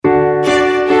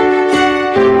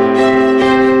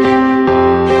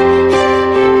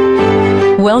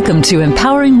Welcome to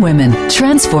Empowering Women,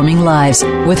 Transforming Lives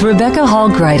with Rebecca Hall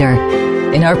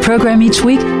Gruyter. In our program each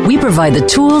week, we provide the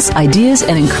tools, ideas,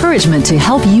 and encouragement to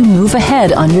help you move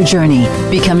ahead on your journey,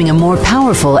 becoming a more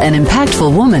powerful and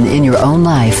impactful woman in your own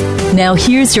life. Now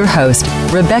here's your host,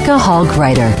 Rebecca Hall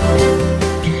Gruyter.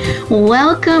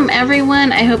 Welcome,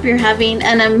 everyone. I hope you're having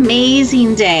an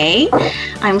amazing day.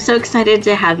 I'm so excited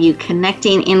to have you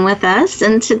connecting in with us.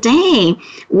 And today,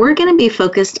 we're going to be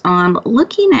focused on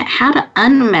looking at how to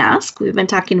unmask. We've been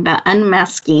talking about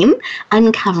unmasking,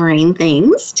 uncovering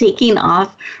things, taking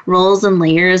off roles and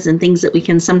layers and things that we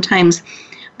can sometimes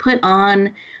put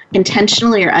on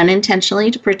intentionally or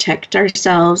unintentionally to protect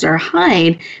ourselves or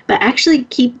hide, but actually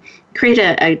create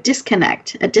a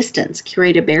disconnect, a distance,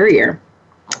 create a barrier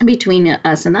between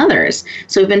us and others.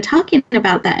 So we've been talking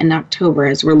about that in October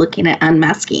as we're looking at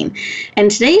unmasking. And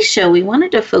today's show, we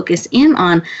wanted to focus in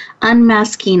on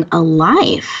unmasking a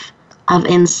life of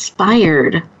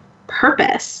inspired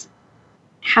purpose.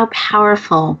 How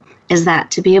powerful is that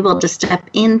to be able to step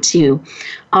into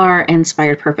our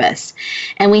inspired purpose?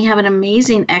 And we have an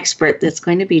amazing expert that's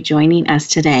going to be joining us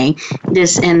today.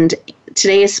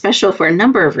 Today is special for a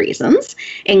number of reasons,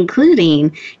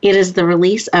 including it is the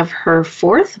release of her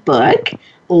fourth book,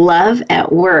 Love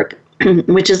at Work,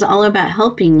 which is all about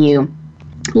helping you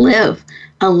live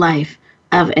a life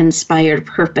of inspired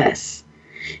purpose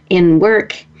in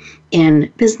work,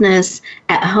 in business,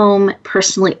 at home,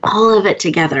 personally, all of it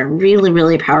together, really,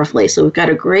 really powerfully. So we've got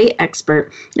a great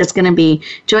expert that's going to be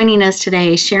joining us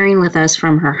today, sharing with us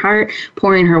from her heart,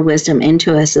 pouring her wisdom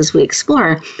into us as we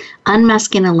explore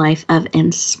unmasking a life of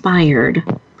inspired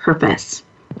purpose.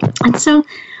 And so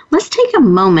let's take a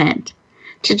moment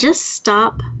to just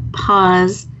stop,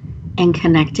 pause, and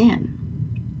connect in.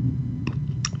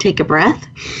 Take a breath.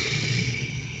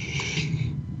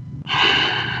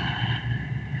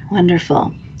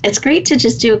 Wonderful. It's great to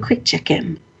just do a quick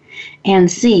check-in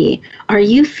and see, are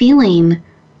you feeling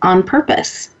on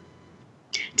purpose?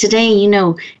 Today, you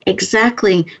know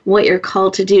exactly what you're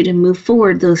called to do to move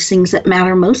forward those things that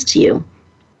matter most to you.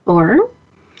 Or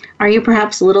are you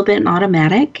perhaps a little bit in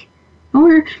automatic?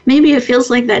 Or maybe it feels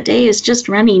like that day is just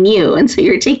running you, and so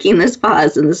you're taking this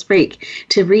pause and this break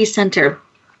to recenter,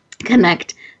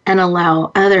 connect, and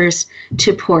allow others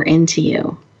to pour into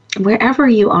you. Wherever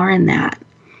you are in that,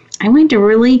 I want to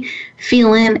really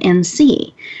feel in and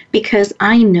see, because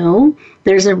I know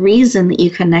there's a reason that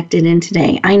you connected in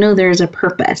today. I know there's a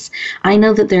purpose. I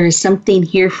know that there is something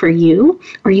here for you,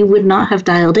 or you would not have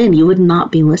dialed in. You would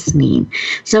not be listening.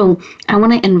 So I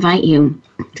want to invite you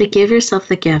to give yourself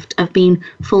the gift of being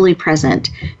fully present,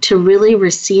 to really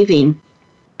receiving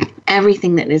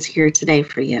everything that is here today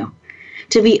for you,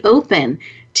 to be open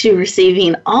to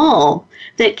receiving all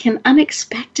that can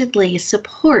unexpectedly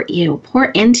support you, pour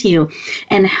into you,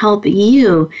 and help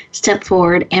you step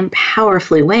forward in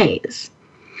powerful ways.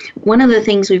 One of the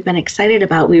things we've been excited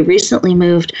about, we recently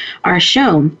moved our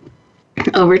show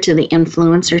over to the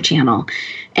Influencer channel.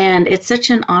 And it's such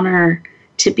an honor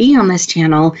to be on this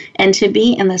channel and to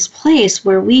be in this place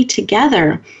where we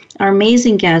together, our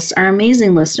amazing guests, our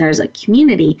amazing listeners, a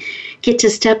community, get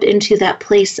to step into that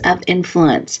place of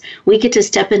influence. We get to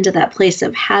step into that place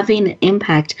of having an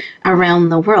impact around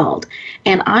the world.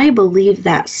 And I believe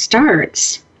that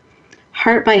starts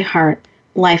heart by heart,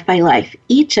 life by life.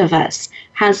 Each of us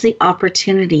has the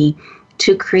opportunity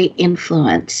to create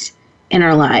influence in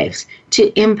our lives,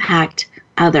 to impact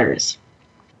others.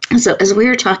 So as we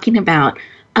were talking about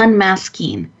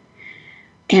unmasking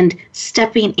and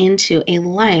stepping into a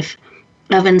life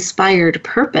of inspired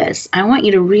purpose, I want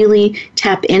you to really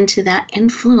tap into that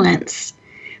influence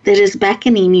that is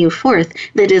beckoning you forth,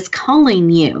 that is calling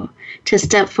you to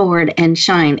step forward and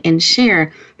shine and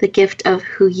share the gift of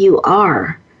who you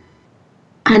are.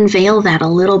 Unveil that a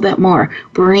little bit more.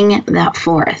 Bring that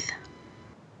forth.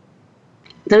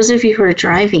 Those of you who are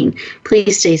driving,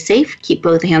 please stay safe. Keep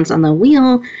both hands on the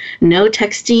wheel. No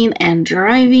texting and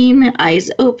driving.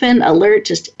 Eyes open, alert,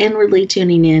 just inwardly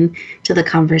tuning in to the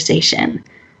conversation.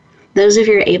 Those of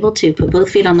you who are able to, put both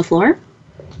feet on the floor.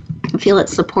 Feel it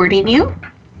supporting you.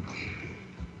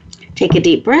 Take a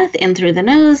deep breath in through the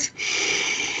nose.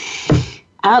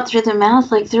 Out through the mouth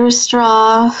like through a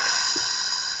straw.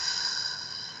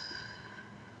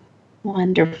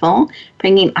 Wonderful.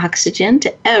 Bringing oxygen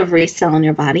to every cell in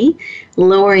your body,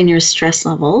 lowering your stress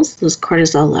levels, those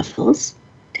cortisol levels.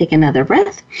 Take another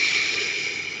breath.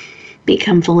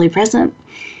 Become fully present.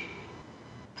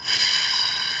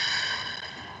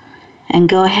 And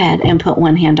go ahead and put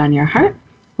one hand on your heart,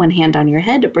 one hand on your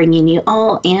head, bringing you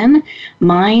all in,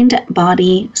 mind,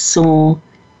 body, soul,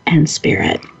 and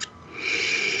spirit.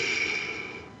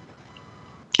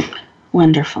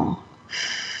 Wonderful.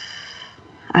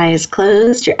 Eyes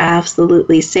closed, you're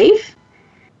absolutely safe.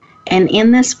 And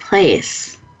in this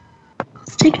place,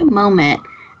 let's take a moment,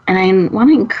 and I want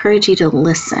to encourage you to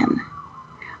listen.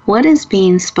 What is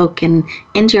being spoken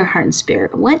into your heart and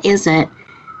spirit? What is it,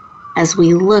 as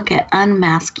we look at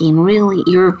unmasking really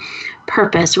your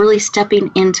purpose, really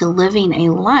stepping into living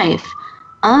a life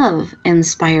of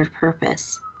inspired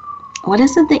purpose? What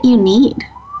is it that you need?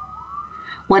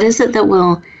 What is it that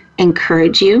will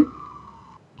encourage you,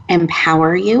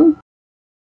 empower you,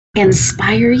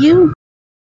 inspire you?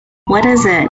 What is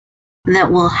it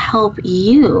that will help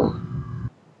you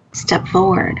step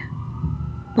forward?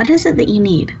 What is it that you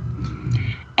need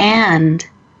and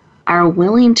are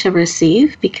willing to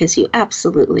receive, because you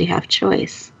absolutely have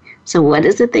choice? So what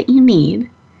is it that you need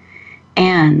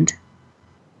and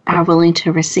are willing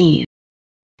to receive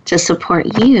to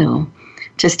support you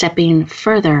to stepping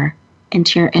further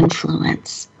into your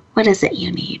influence? What is it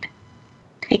you need?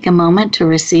 Take a moment to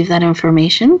receive that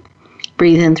information.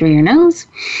 Breathe in through your nose,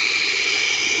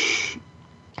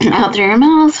 out through your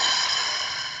mouth.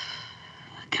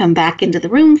 Come back into the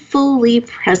room fully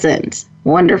present.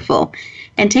 Wonderful.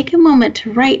 And take a moment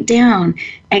to write down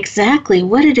exactly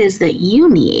what it is that you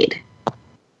need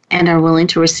and are willing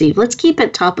to receive. Let's keep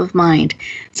it top of mind.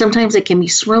 Sometimes it can be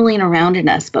swirling around in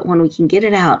us, but when we can get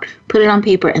it out, put it on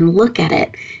paper and look at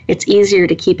it, it's easier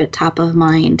to keep it top of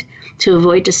mind, to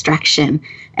avoid distraction,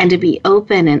 and to be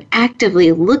open and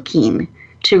actively looking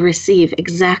to receive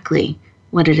exactly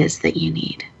what it is that you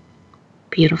need.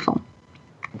 Beautiful.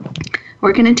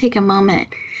 We're going to take a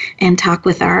moment and talk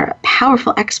with our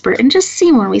powerful expert and just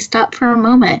see, when we stop for a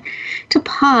moment, to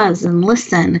pause and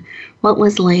listen what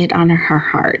was laid on her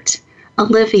heart.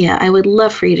 Olivia, I would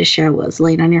love for you to share what was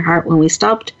laid on your heart when we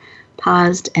stopped,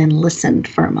 paused, and listened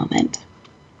for a moment.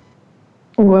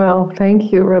 Well,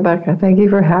 thank you, Rebecca. Thank you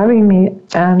for having me.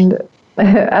 And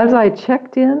as I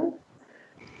checked in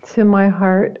to my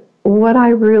heart, what I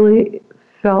really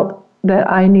felt that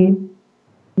I need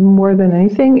more than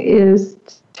anything is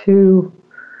to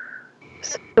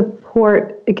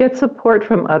get support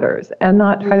from others and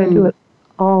not try to do it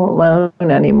all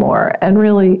alone anymore. And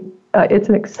really, it's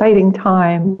an exciting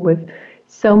time with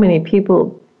so many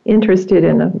people interested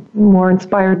in a more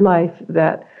inspired life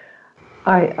that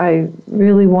I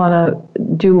really want to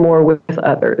do more with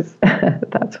others.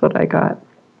 That's what I got.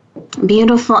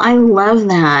 Beautiful. I love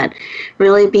that.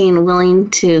 Really being willing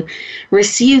to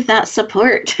receive that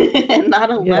support and not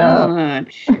alone,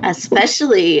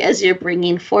 especially as you're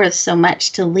bringing forth so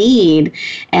much to lead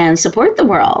and support the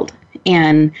world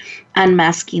and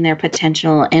unmasking their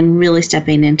potential and really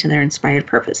stepping into their inspired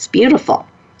purpose. Beautiful.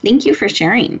 Thank you for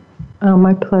sharing. Oh,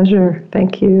 my pleasure.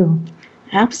 Thank you.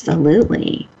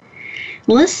 Absolutely.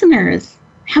 Listeners,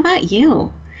 how about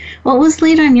you? What was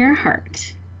laid on your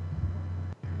heart?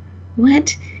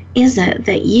 What is it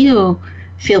that you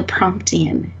feel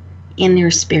prompting in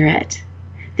your spirit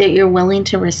that you're willing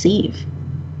to receive?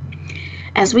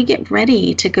 As we get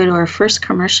ready to go to our first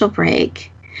commercial break,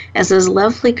 as those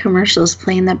lovely commercials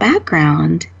play in the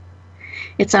background,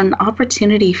 it's an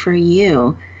opportunity for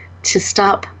you to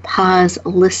stop, pause,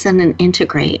 listen, and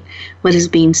integrate what is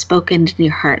being spoken in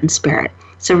your heart and spirit.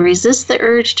 So resist the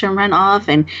urge to run off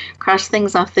and cross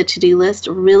things off the to-do list.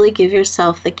 Really give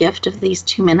yourself the gift of these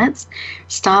 2 minutes.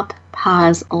 Stop,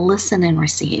 pause, listen, and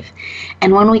receive.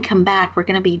 And when we come back, we're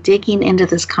going to be digging into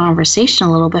this conversation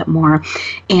a little bit more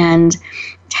and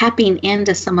tapping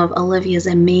into some of Olivia's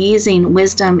amazing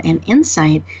wisdom and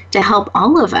insight to help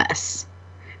all of us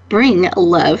bring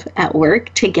love at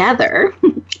work together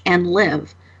and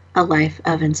live a life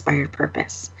of inspired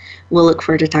purpose. We'll look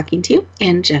forward to talking to you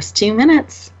in just 2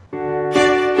 minutes.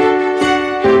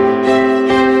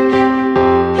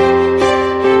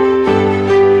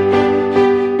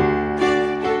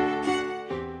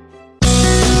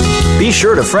 Be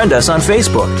sure to friend us on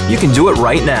Facebook. You can do it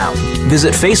right now.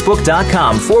 Visit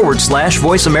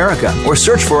facebook.com/Voice America or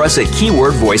search for us at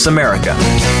keyword Voice America.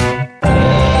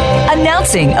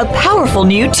 Announcing a powerful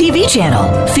new TV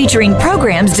channel featuring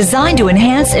programs designed to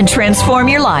enhance and transform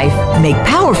your life. Make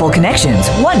powerful connections,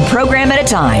 one program at a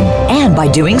time. And by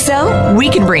doing so, we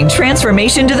can bring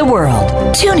transformation to the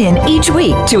world. Tune in each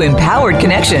week to Empowered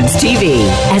Connections TV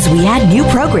as we add new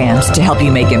programs to help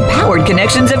you make empowered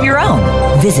connections of your own.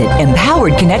 Visit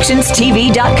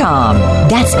empoweredconnectionstv.com.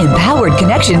 That's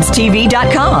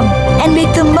empoweredconnectionstv.com. And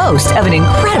make the most of an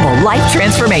incredible life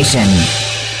transformation.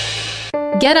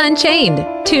 Get Unchained,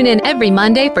 Tune in every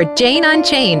Monday for Jane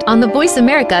Unchained on the Voice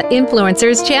America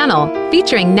Influencers channel,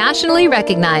 featuring nationally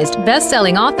recognized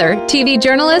best-selling author, TV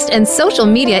journalist, and social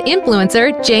media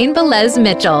influencer Jane Velez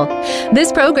Mitchell.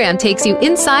 This program takes you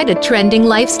inside a trending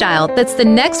lifestyle that's the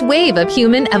next wave of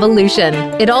human evolution.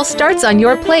 It all starts on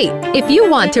your plate. If you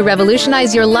want to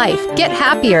revolutionize your life, get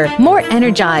happier, more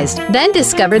energized, then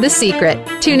discover the secret.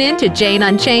 Tune in to Jane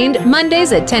Unchained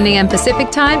Mondays at 10 a.m. Pacific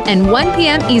Time and 1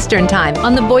 p.m. Eastern Time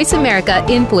on the Voice America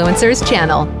Influencers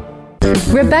channel.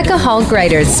 Rebecca Hall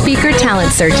Gruyter's Speaker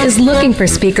Talent Search is looking for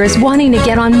speakers wanting to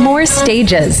get on more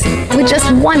stages. With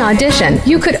just one audition,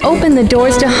 you could open the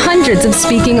doors to hundreds of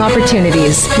speaking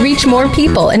opportunities, reach more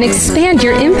people, and expand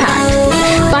your impact.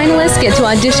 Finalists get to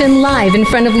audition live in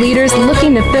front of leaders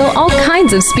looking to fill all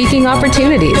kinds of speaking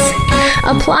opportunities.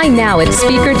 Apply now at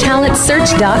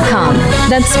SpeakerTalentSearch.com.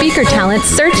 That's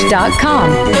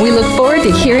SpeakerTalentSearch.com. We look forward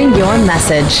to hearing your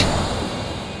message.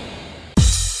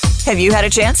 Have you had a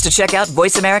chance to check out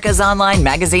Voice America's online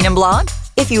magazine and blog?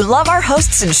 If you love our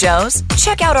hosts and shows,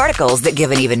 check out articles that give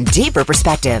an even deeper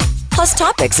perspective, plus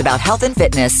topics about health and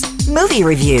fitness, movie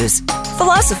reviews,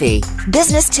 philosophy,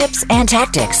 business tips and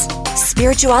tactics,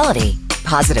 spirituality,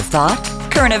 positive thought,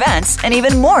 current events, and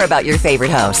even more about your favorite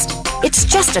host. It's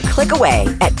just a click away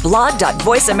at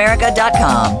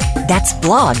blog.voiceamerica.com. That's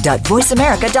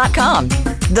blog.voiceamerica.com.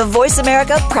 The Voice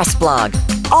America Press Blog.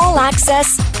 All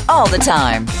access, all the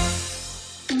time.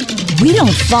 We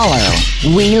don't follow,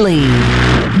 we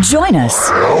lead. Join us,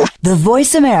 the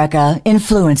Voice America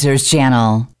Influencers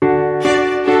Channel.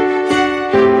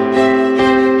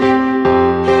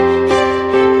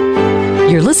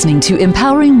 You're listening to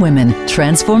Empowering Women,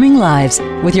 Transforming Lives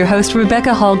with your host,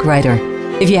 Rebecca Hall Gruyter.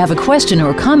 If you have a question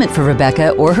or comment for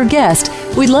Rebecca or her guest,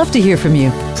 we'd love to hear from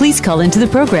you. Please call into the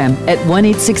program at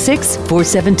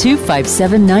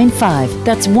 1-866-472-5795.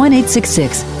 That's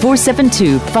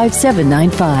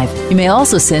 1-866-472-5795. You may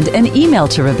also send an email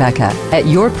to Rebecca at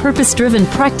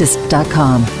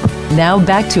yourpurposedrivenpractice.com. Now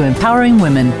back to Empowering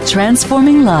Women,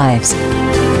 Transforming Lives.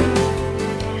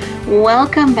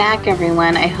 Welcome back,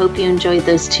 everyone. I hope you enjoyed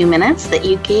those 2 minutes, that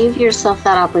you gave yourself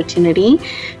that opportunity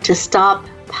to stop,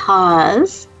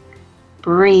 pause,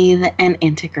 breathe, and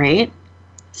integrate.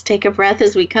 Let's take a breath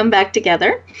as we come back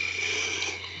together.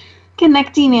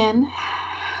 Connecting in.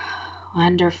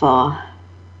 Wonderful.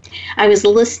 I was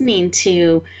listening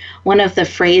to one of the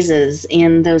phrases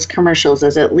in those commercials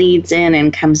as it leads in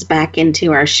and comes back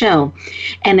into our show.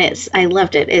 And I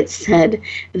loved it. It said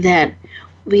that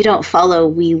we don't follow,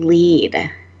 we lead.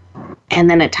 And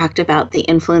then it talked about the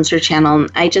influencer channel.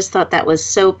 I just thought that was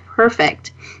so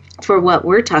perfect for what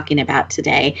we're talking about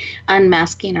today,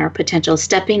 unmasking our potential,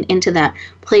 stepping into that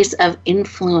place of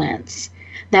influence,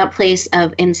 that place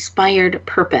of inspired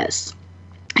purpose.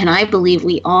 And I believe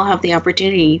we all have the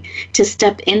opportunity to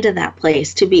step into that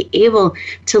place, to be able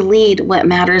to lead what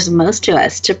matters most to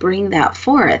us, to bring that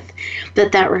forth.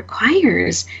 But that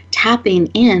requires tapping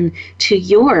in to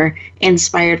your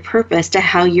inspired purpose, to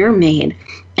how you're made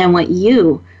and what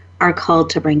you are called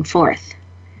to bring forth.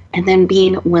 And then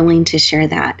being willing to share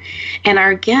that. And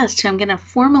our guest, who I'm going to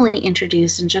formally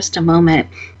introduce in just a moment,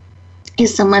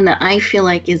 is someone that I feel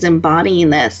like is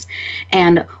embodying this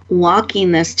and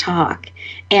walking this talk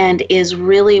and is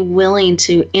really willing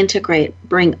to integrate,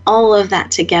 bring all of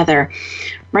that together,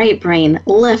 right brain,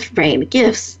 left brain,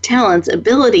 gifts, talents,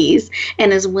 abilities,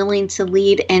 and is willing to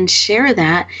lead and share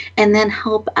that and then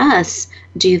help us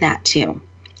do that too.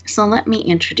 So let me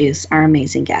introduce our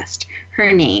amazing guest.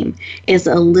 Her name is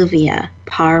Olivia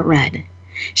Parr-Rud.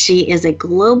 She is a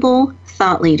global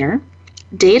thought leader,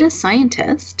 data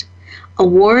scientist,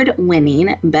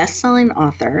 award-winning, best-selling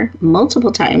author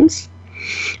multiple times,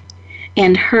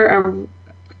 and her,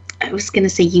 I was going to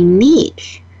say,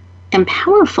 unique and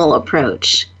powerful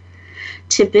approach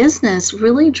to business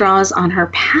really draws on her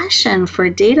passion for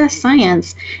data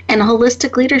science and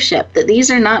holistic leadership, that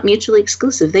these are not mutually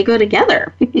exclusive. They go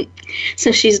together.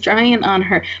 So she's drawing on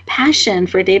her passion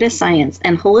for data science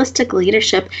and holistic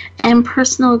leadership and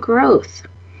personal growth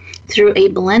through a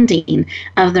blending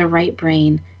of the right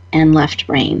brain and left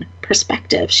brain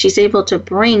perspective. She's able to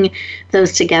bring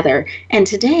those together. And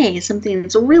today, something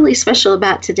that's really special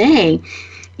about today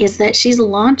is that she's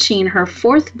launching her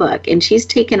 4th book, and she's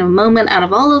taken a moment out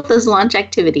of all of those launch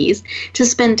activities to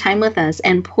spend time with us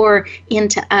and pour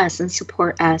into us and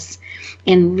support us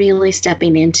in really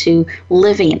stepping into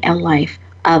living a life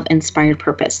of inspired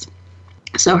purpose.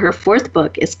 So her fourth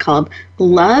book is called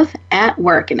Love at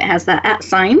Work, and it has that @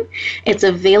 sign. It's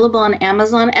available on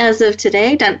Amazon as of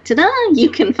today. Dun-da-da! You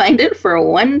can find it for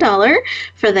 $1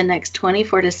 for the next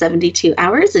 24 to 72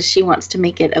 hours, as she wants to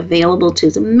make it available to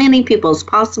as many people as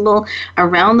possible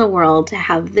around the world to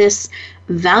have this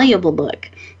valuable book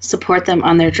support them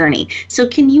on their journey. So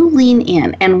can you lean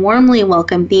in and warmly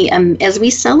welcome as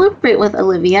we celebrate with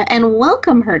Olivia and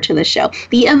welcome her to the show,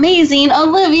 the amazing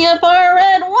Olivia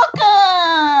Parr-Rud.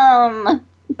 Welcome!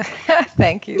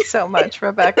 Thank you so much,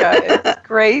 Rebecca. It's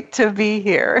great to be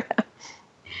here.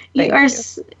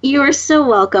 You are so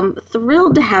welcome.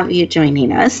 Thrilled to have you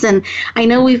joining us. And I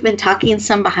know we've been talking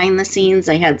some behind the scenes.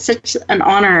 I had such an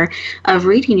honor of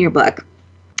reading your book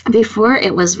before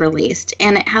it was released,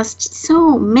 and it has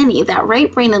so many, that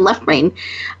right brain and left brain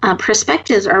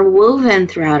perspectives are woven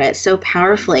throughout it so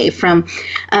powerfully, from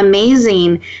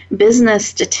amazing business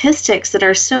statistics that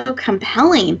are so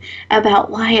compelling about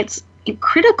why it's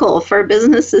critical for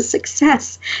business's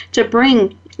success to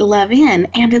bring love in,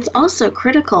 and it's also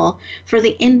critical for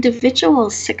the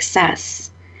individual's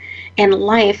success in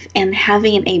life and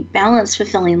having a balanced,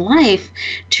 fulfilling life,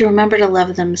 to remember to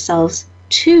love themselves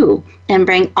too and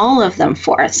bring all of them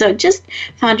forth. So just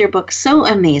found your book so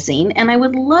amazing, and I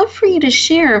would love for you to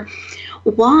share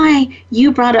why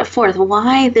you brought it forth,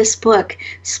 why this book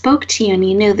spoke to you and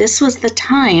you knew this was the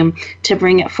time to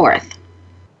bring it forth.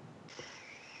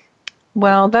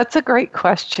 Well, that's a great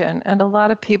question, and a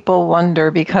lot of people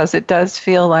wonder, because it does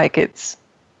feel like it's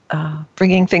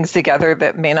bringing things together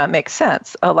that may not make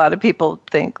sense. A lot of people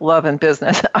think love and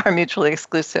business are mutually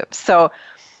exclusive. So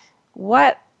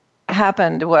what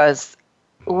happened was,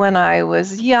 when I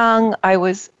was young, I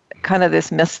was kind of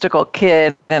this mystical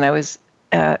kid, and I was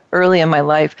early in my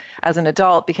life as an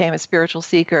adult became a spiritual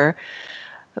seeker.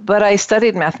 But I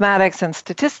studied mathematics and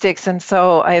statistics, and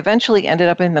so I eventually ended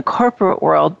up in the corporate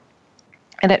world,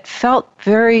 and it felt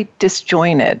very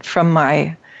disjointed from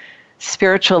my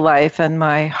spiritual life and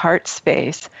my heart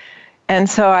space. And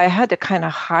so I had to kind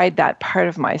of hide that part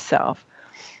of myself.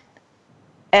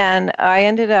 And I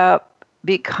ended up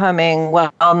becoming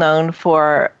well known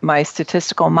for my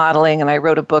statistical modeling, and I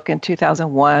wrote a book in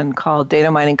 2001 called Data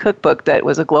Mining Cookbook that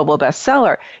was a global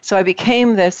bestseller. So I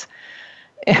became this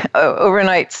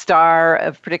overnight star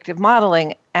of predictive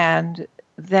modeling, and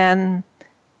then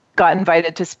got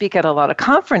invited to speak at a lot of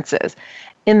conferences.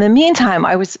 In the meantime,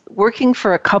 I was working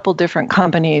for a couple different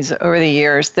companies over the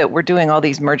years that were doing all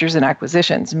these mergers and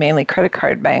acquisitions, mainly credit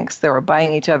card banks that were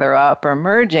buying each other up or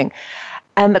merging.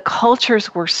 And the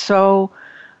cultures were so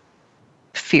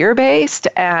fear-based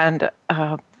and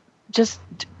just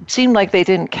seemed like they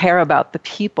didn't care about the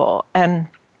people. And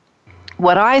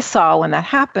what I saw when that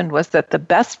happened was that the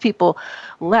best people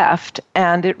left,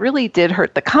 and it really did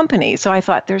hurt the company. So I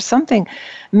thought, there's something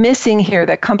missing here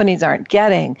that companies aren't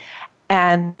getting.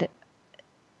 And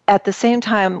at the same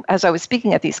time, as I was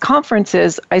speaking at these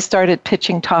conferences, I started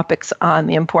pitching topics on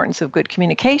the importance of good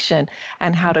communication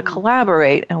and how to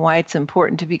collaborate and why it's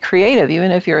important to be creative,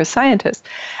 even if you're a scientist,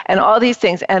 and all these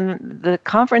things. And the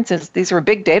conferences, these were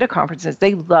big data conferences,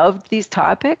 they loved these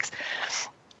topics,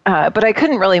 but I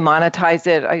couldn't really monetize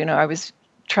it. I was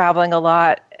traveling a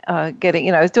lot, I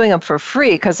was doing them for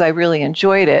free because I really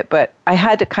enjoyed it, but I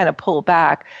had to kind of pull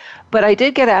back. But I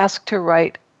did get asked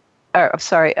to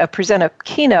present a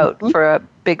keynote for a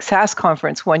big SaaS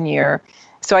conference one year.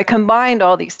 So I combined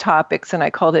all these topics, and I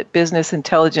called it Business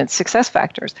Intelligence Success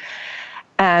Factors.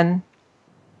 And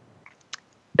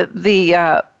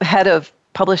the head of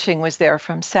publishing was there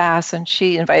from SaaS, and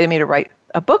she invited me to write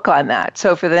a book on that.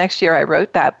 So for the next year, I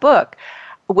wrote that book,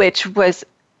 which was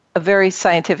a very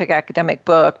scientific academic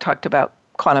book, talked about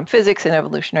quantum physics and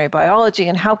evolutionary biology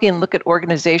and how we can look at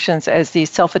organizations as these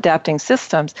self-adapting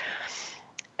systems.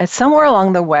 And somewhere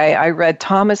along the way, I read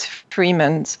Thomas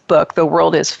Friedman's book, The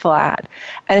World is Flat.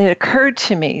 And it occurred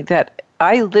to me that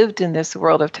I lived in this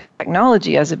world of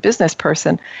technology as a business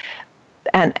person.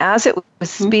 And as it was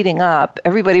speeding up,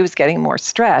 everybody was getting more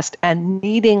stressed and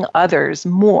needing others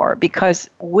more, because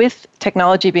with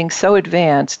technology being so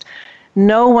advanced,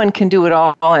 no one can do it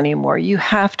all anymore. You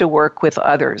have to work with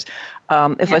others.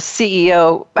 If a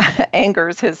CEO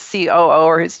angers his COO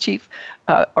or his chief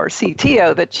or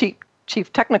CTO, the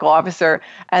chief technical officer,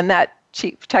 and that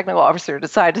chief technical officer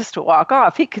decides to walk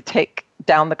off, he could take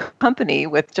down the company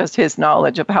with just his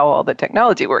knowledge of how all the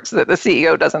technology works that the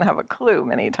CEO doesn't have a clue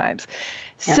many times.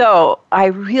 Yeah. So I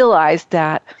realized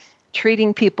that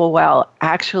treating people well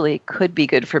actually could be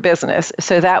good for business.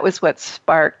 So that was what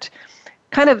sparked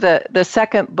kind of the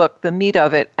second book, the meat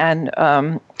of it, and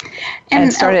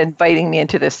started inviting me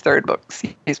into this third book.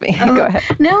 Excuse me. Go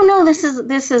ahead. No,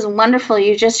 this is wonderful.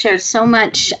 You just shared so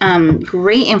much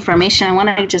great information. I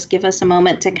want to just give us a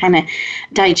moment to kind of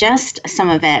digest some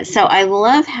of it. So I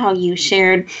love how you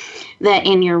shared that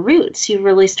in your roots, you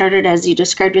really started, as you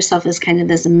described yourself, as kind of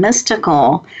this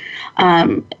mystical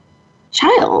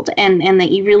child, and that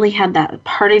you really had that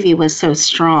part of you was so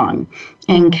strong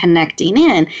in connecting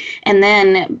in. And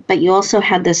then, but you also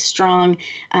had this strong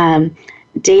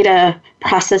data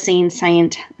processing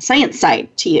science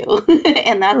side to you.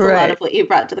 And that's a lot of what you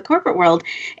brought to the corporate world.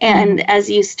 And as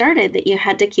you started, that you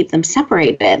had to keep them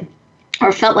separated,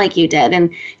 or felt like you did.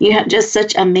 And you have just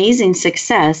such amazing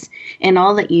success in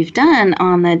all that you've done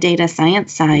on the data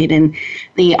science side, and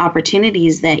the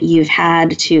opportunities that you've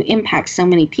had to impact so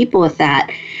many people with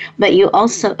that. But you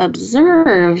also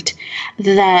observed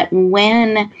that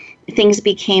when things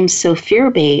became so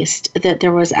fear-based, that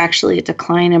there was actually a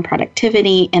decline in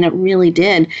productivity, and it really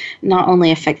did not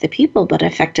only affect the people, but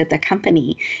affected the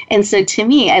company. And so to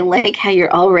me, I like how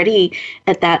you're already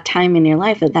at that time in your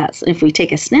life, that's, if we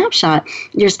take a snapshot,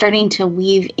 you're starting to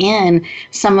weave in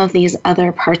some of these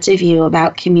other parts of you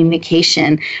about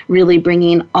communication, really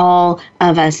bringing all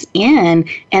of us in,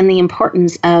 and the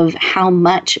importance of how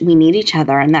much we need each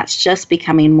other. And that's just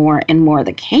becoming more and more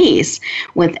the case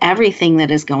with everything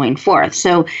that is going forth.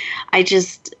 So I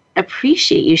just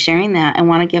appreciate you sharing that. I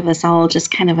want to give us all just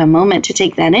kind of a moment to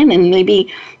take that in and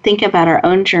maybe think about our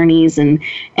own journeys and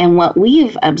what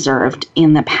we've observed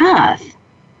in the path,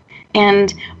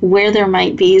 and where there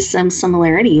might be some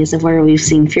similarities of where we've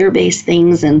seen fear-based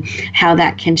things, and how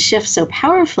that can shift so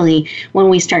powerfully when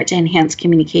we start to enhance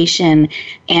communication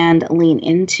and lean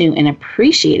into and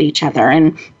appreciate each other.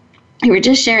 And you were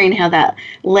just sharing how that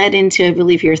led into, I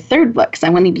believe, your third book, because I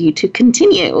wanted you to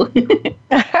continue.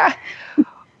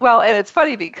 Well, and it's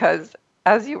funny because,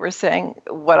 as you were saying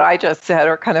what I just said,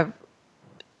 or kind of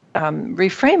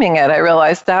reframing it, I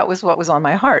realized that was what was on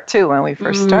my heart, too, when we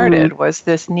first started, was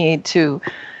this need to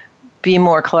be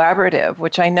more collaborative,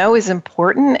 which I know is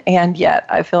important, and yet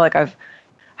I feel like I've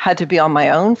had to be on my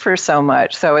own for so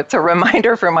much. So it's a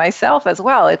reminder for myself as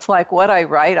well. It's like what I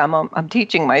write, I'm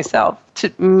teaching myself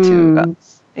to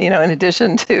in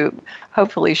addition to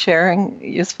hopefully sharing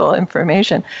useful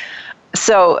information.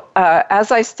 So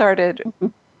as I started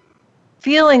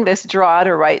feeling this draw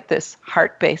to write this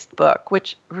heart-based book,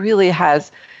 which really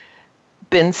has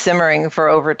been simmering for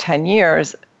over 10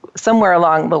 years, somewhere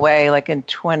along the way, like in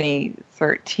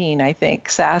 2013, I think,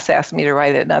 SAS asked me to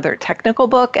write another technical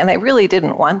book, and I really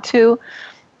didn't want to.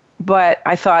 But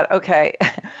I thought, okay,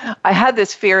 I had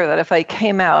this fear that if I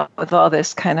came out with all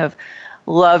this kind of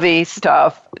lovey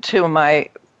stuff to my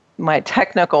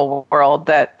technical world,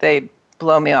 that they'd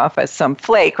blow me off as some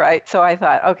flake, right? So I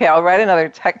thought, okay, I'll write another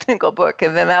technical book,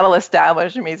 and then that'll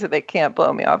establish me so they can't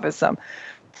blow me off as some,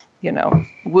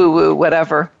 woo-woo,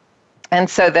 whatever. And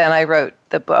so then I wrote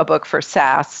a book for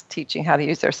SAS, teaching how to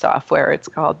use their software. It's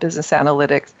called Business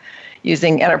Analytics,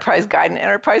 using Enterprise Guide and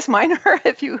Enterprise Miner.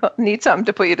 If you need something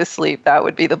to put you to sleep, that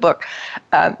would be the book.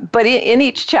 But in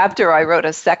each chapter, I wrote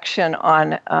a section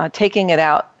on taking it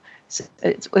out.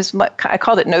 I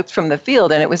called it Notes from the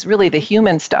Field, and it was really the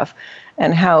human stuff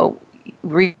and how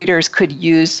readers could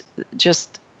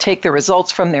take the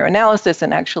results from their analysis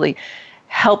and actually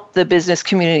help the business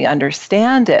community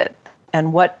understand it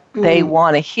and what they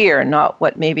want to hear, not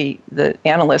what maybe the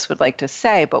analyst would like to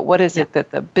say, but what is it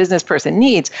that the business person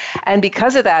needs. And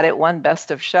because of that, it won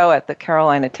Best of Show at the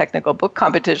Carolina Technical Book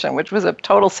Competition, which was a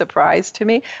total surprise to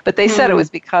me. But they said it was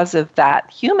because of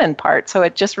that human part. So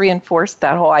it just reinforced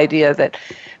that whole idea that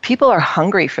people are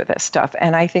hungry for this stuff.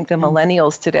 And I think the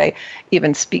millennials today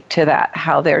even speak to that,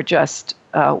 how they're just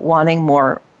wanting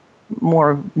more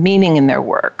meaning in their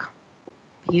work.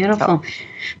 Beautiful.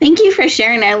 Thank you for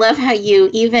sharing. I love how you,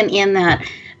 even in that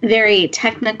very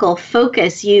technical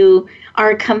focus, you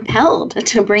are compelled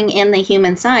to bring in the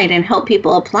human side and help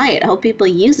people apply it, help people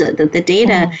use it, that the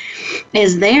data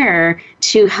is there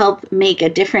to help make a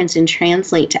difference and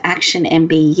translate to action and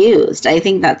be used. I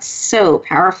think that's so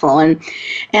powerful. And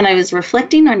I was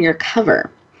reflecting on your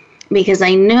cover, because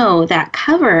I know that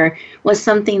cover was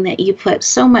something that you put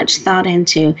so much thought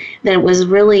into, that it was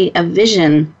really a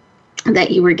vision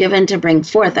that you were given to bring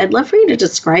forth. I'd love for you to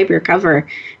describe your cover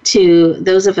to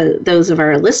those of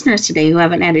our listeners today who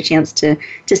haven't had a chance to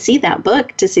see that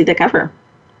book, to see the cover.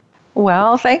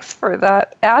 Well, thanks for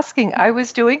that asking. I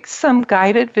was doing some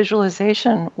guided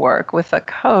visualization work with a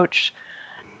coach,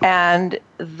 and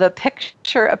the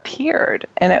picture appeared,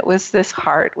 and it was this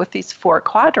heart with these 4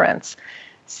 quadrants.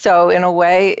 So in a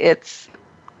way,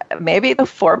 maybe the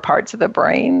 4 parts of the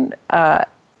brain.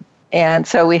 And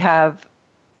so we have,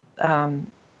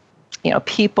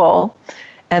 people,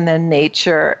 and then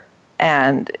nature,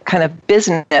 and kind of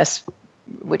business,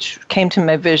 which came to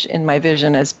my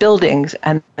vision as buildings,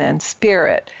 and then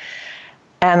spirit.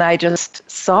 And I just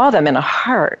saw them in a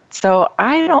heart. So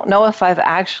I don't know if I've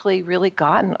actually really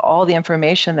gotten all the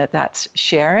information that's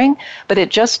sharing, but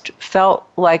it just felt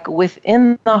like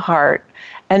within the heart.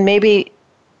 And maybe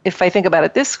if I think about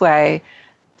it this way,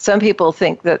 some people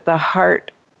think that the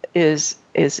heart is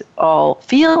all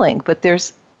feeling, but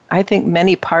there's, I think,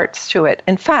 many parts to it.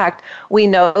 In fact, we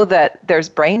know that there's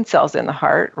brain cells in the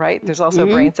heart, right? There's also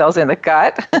brain cells in the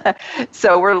gut.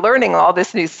 So we're learning all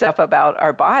this new stuff about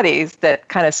our bodies that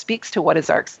kind of speaks to what is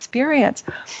our experience.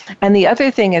 And the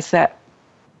other thing is that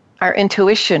our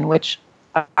intuition, which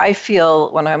I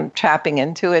feel when I'm tapping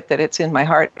into it, that it's in my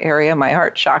heart area, my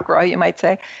heart chakra, you might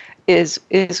say, is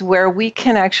where we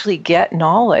can actually get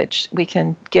knowledge. We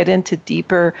can get into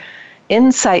deeper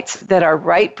insights that our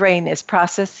right brain is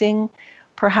processing,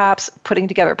 perhaps putting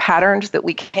together patterns that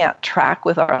we can't track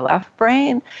with our left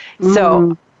brain.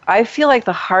 So I feel like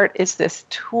the heart is this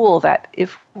tool that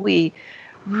if we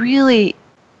really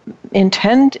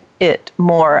intend it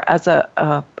more as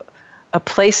a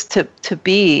place to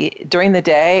be during the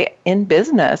day in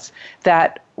business,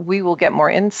 that we will get more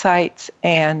insights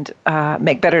and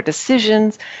make better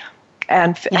decisions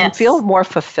and feel more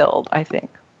fulfilled, I think.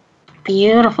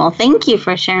 Beautiful. Thank you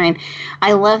for sharing.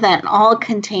 I love that. All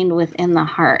contained within the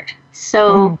heart.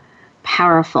 So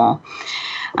powerful.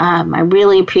 I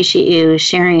really appreciate you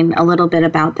sharing a little bit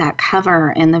about that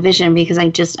cover and the vision, because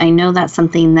I know that's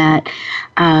something that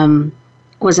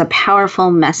was a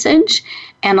powerful message,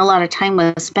 and a lot of time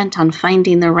was spent on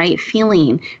finding the right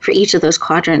feeling for each of those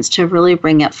quadrants to really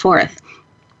bring it forth.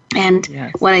 And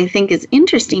what I think is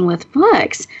interesting with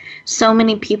books, so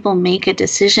many people make a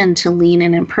decision to lean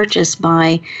in and purchase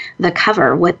by the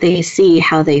cover, what they see,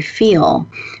 how they feel,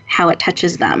 how it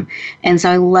touches them. And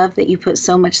so I love that you put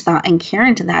so much thought and care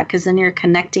into that, because then you're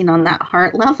connecting on that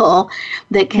heart level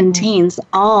that contains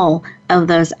all of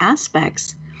those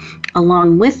aspects,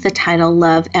 along with the title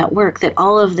Love at Work, that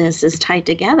all of this is tied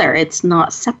together. It's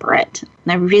not separate.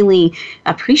 And I really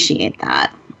appreciate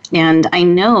that. And I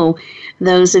know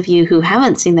those of you who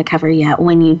haven't seen the cover yet,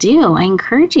 when you do, I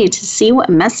encourage you to see what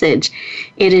message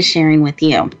it is sharing with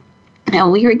you. Now,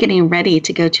 we are getting ready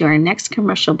to go to our next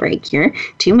commercial break here,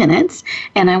 2 minutes,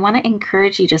 and I want to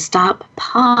encourage you to stop,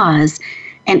 pause,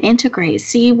 and integrate.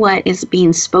 See what is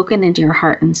being spoken into your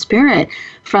heart and spirit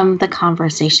from the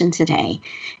conversation today.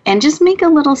 And just make a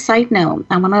little side note.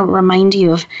 I want to remind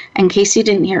you of, in case you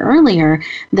didn't hear earlier,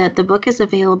 that the book is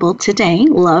available today,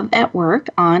 Love at Work,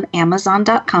 on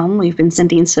Amazon.com. We've been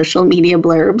sending social media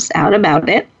blurbs out about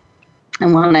it. I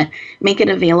want to make it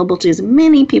available to as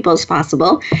many people as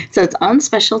possible. So it's on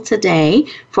special today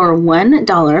for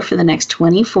 $1 for the next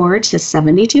 24 to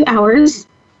 72 hours.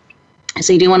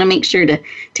 So you do want to make sure to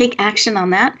take action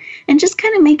on that and just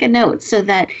kind of make a note so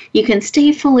that you can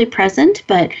stay fully present.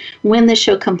 But when the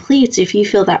show completes, if you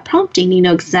feel that prompting, you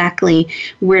know exactly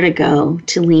where to go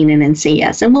to lean in and say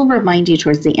yes. And we'll remind you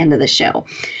towards the end of the show.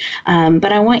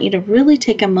 But I want you to really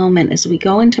take a moment as we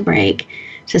go into break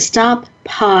to stop,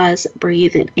 pause,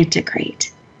 breathe, and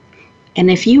integrate. And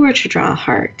if you were to draw a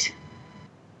heart,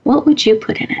 what would you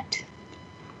put in it?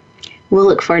 We'll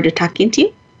look forward to talking to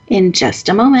you in just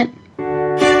a moment.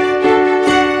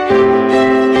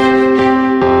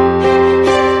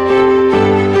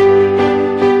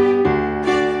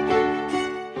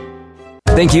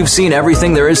 Think you've seen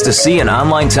everything there is to see in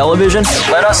online television?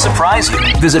 Let us surprise you.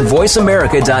 Visit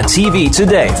voiceamerica.tv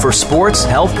today for sports,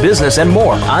 health, business, and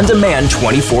more on demand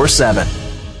 24/7.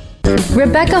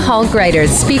 Rebecca Hall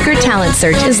Gruyter's Speaker Talent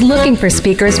Search is looking for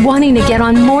speakers wanting to get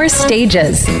on more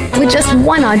stages. With just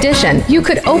one audition, you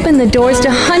could open the doors to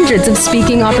hundreds of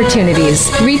speaking opportunities,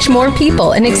 reach more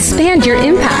people, and expand your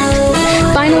impact.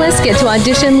 Finalists get to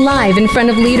audition live in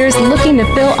front of leaders looking to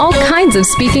fill all kinds of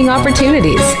speaking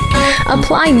opportunities.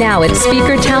 Apply now at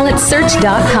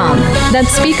SpeakerTalentSearch.com.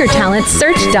 That's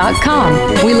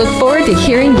SpeakerTalentSearch.com. We look forward to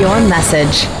hearing your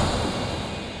message.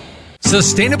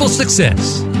 Sustainable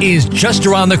success is just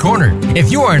around the corner.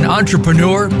 If you are an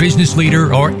entrepreneur, business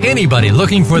leader, or anybody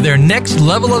looking for their next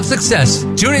level of success,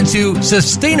 tune into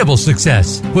Sustainable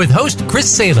Success with host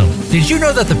Chris Salem. Did you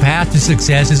know that the path to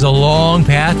success is a long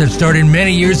path that started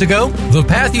many years ago? The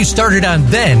path you started on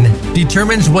then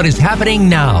determines what is happening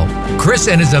now. Chris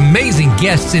and his amazing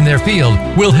guests in their field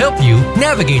will help you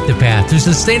navigate the path to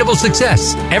sustainable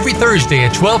success every Thursday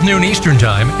at 12 noon Eastern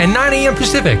Time and 9 a.m.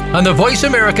 Pacific on the Voice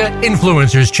America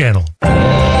Influencers Channel.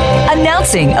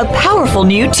 Announcing a powerful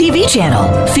new TV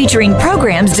channel featuring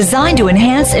programs designed to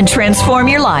enhance and transform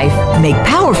your life. Make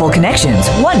powerful connections,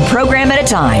 one program at a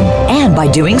time. And by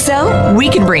doing so, we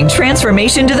can bring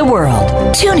transformation to the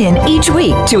world. Tune in each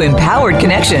week to Empowered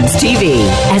Connections TV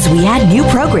as we add new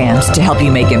programs to help you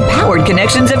make empowered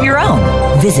connections of your own.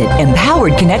 Visit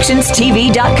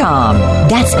empoweredconnectionstv.com.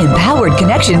 That's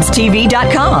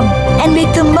empoweredconnectionstv.com. And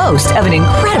make the most of an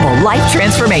incredible life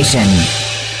transformation.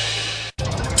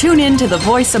 Tune in to the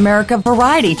Voice America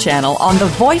Variety channel on the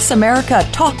Voice America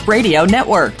Talk Radio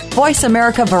Network. Voice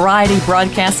America Variety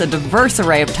broadcasts a diverse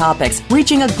array of topics,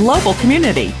 reaching a global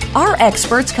community. Our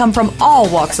experts come from all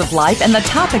walks of life, and the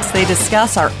topics they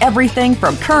discuss are everything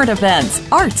from current events,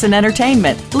 arts and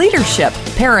entertainment, leadership,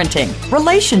 parenting,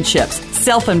 relationships,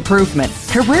 self-improvement,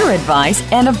 career advice,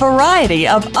 and a variety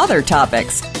of other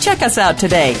topics. Check us out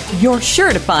today. You're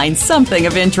sure to find something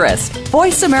of interest.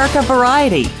 Voice America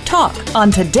Variety. Talk on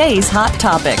today's hot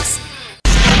topics.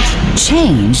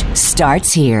 Change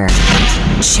starts here.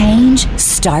 Change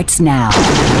starts now.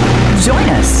 Join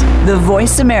us, the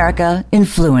Voice America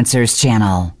Influencers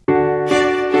Channel.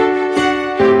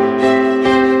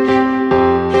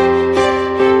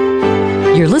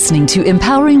 You're listening to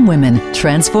Empowering Women,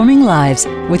 Transforming Lives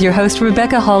with your host,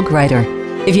 Rebecca Hall Gruyter.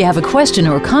 If you have a question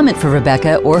or comment for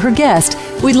Rebecca or her guest,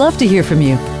 we'd love to hear from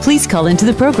you. Please call into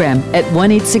the program at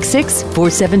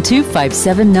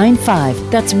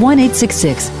 1-866-472-5795. That's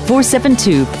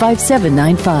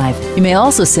 1-866-472-5795. You may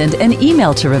also send an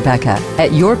email to Rebecca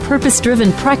at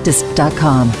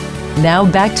yourpurposedrivenpractice.com. Now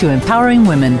back to Empowering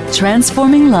Women,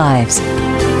 Transforming Lives.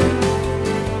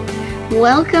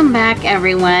 Welcome back,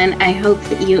 everyone. I hope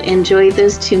that you enjoyed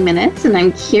those 2 minutes, and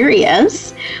I'm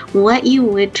curious what you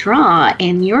would draw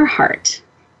in your heart.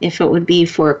 If it would be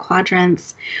 4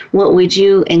 quadrants, what would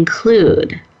you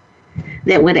include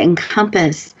that would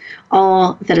encompass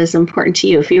all that is important to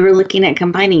you? If you were looking at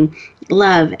combining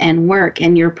love and work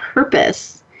and your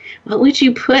purpose, what would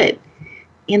you put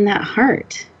in that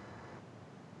heart?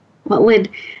 What would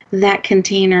that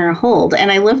container hold?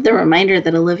 And I love the reminder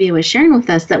that Olivia was sharing with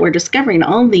us that we're discovering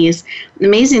all these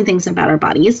amazing things about our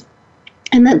bodies,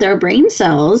 and that there are brain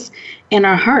cells in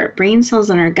our heart, brain cells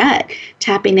in our gut,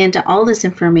 tapping into all this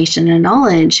information and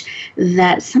knowledge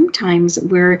that sometimes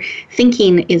we're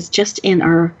thinking is just in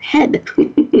our head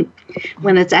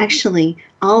when it's actually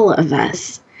all of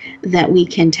us that we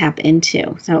can tap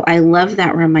into. So I love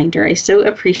that reminder. I so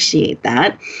appreciate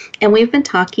that. And we've been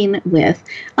talking with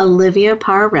Olivia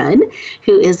Parr-Rud,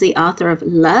 who is the author of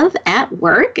Love at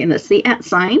Work, and it's the @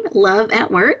 sign, Love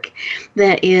at Work,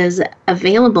 that is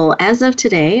available as of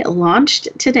today, launched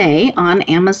today on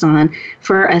Amazon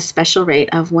for a special rate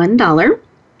of $1.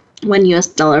 $1 US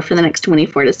for the next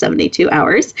 24 to 72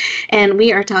 hours. And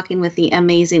we are talking with the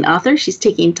amazing author. She's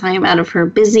taking time out of her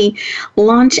busy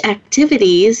launch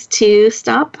activities to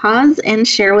stop, pause, and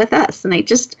share with us. And I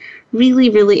just really,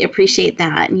 really appreciate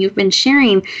that. And you've been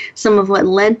sharing some of what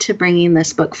led to bringing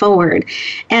this book forward.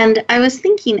 And I was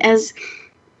thinking, as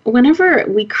whenever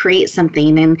we create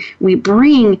something and we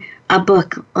bring a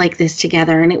book like this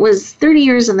together, and it was 30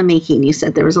 years in the making. You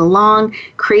said there was a long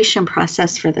creation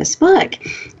process for this book.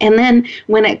 And then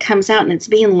when it comes out and it's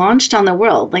being launched on the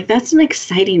world, like, that's an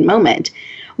exciting moment.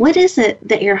 What is it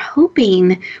that you're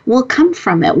hoping will come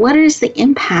from it? What is the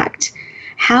impact?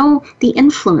 How the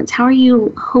influence? How are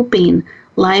you hoping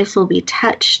lives will be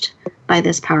touched by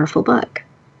this powerful book?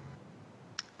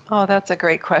 Oh, that's a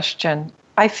great question.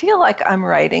 I feel like I'm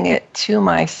writing it to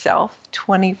myself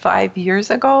 25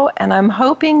 years ago, and I'm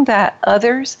hoping that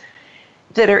others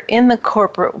that are in the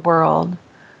corporate world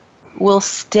will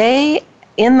stay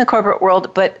in the corporate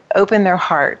world but open their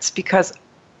hearts, because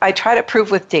I try to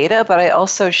prove with data, but I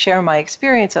also share my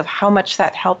experience of how much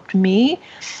that helped me.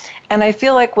 And I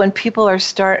feel like when people are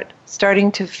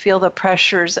starting to feel the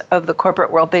pressures of the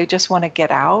corporate world, they just want to get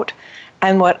out.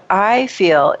 And what I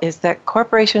feel is that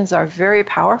corporations are very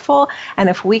powerful, and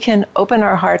if we can open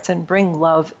our hearts and bring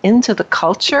love into the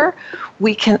culture,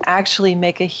 we can actually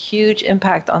make a huge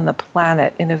impact on the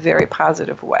planet in a very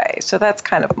positive way. So that's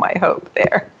kind of my hope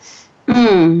there.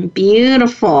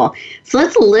 Beautiful. So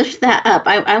let's lift that up.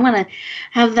 I want to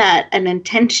have that an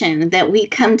intention that we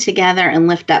come together and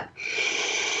lift up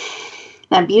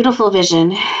that beautiful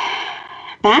vision,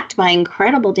 backed by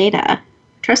incredible data.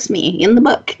 Trust me, in the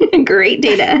book, great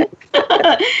data,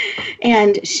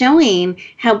 and showing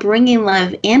how bringing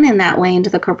love in that way into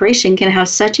the corporation can have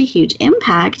such a huge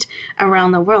impact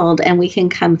around the world, and we can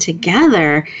come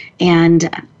together and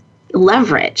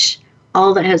leverage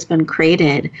all that has been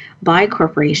created by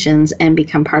corporations and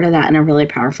become part of that in a really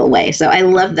powerful way. So I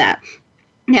love that.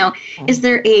 Now, is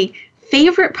there a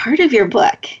favorite part of your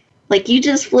book? Like you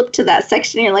just flip to that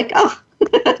section and you're like, oh,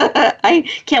 I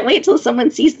can't wait till someone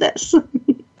sees this.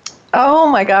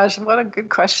 Oh my gosh, what a good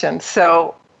question.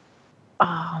 So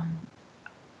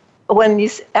when you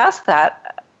ask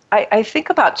that, I think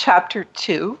about chapter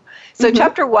 2. So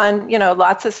chapter 1,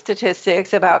 lots of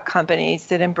statistics about companies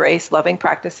that embrace loving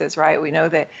practices, right? We know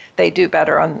that they do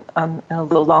better on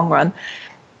the long run.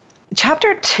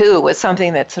 Chapter 2 was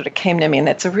something that sort of came to me, and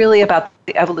it's really about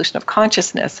the evolution of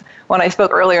consciousness. When I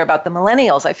spoke earlier about the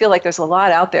millennials, I feel like there's a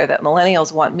lot out there that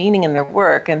millennials want meaning in their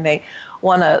work, and they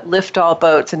want to lift all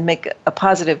boats and make a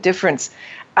positive difference.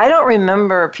 I don't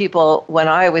remember people when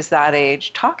I was that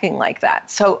age talking like that.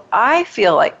 So I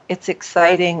feel like it's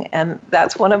exciting, and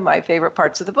that's one of my favorite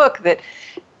parts of the book, that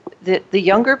the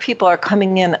younger people are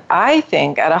coming in, I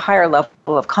think, at a higher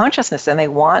level of consciousness, and they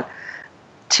want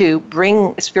to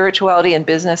bring spirituality and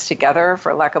business together,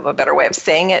 for lack of a better way of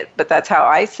saying it, but that's how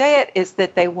I say it, is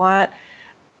that they want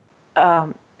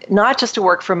not just to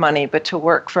work for money, but to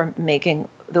work for making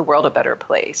the world a better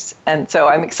place. And so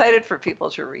I'm excited for people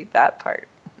to read that part.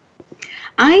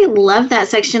 I love that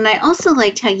section. I also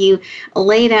liked how you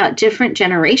laid out different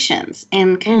generations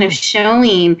and kind of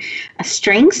showing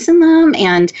strengths in them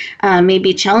and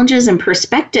maybe challenges and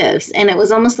perspectives. And it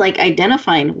was almost like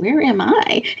identifying, where am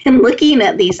I? And looking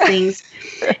at these things.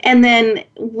 And then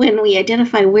when we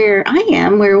identify where I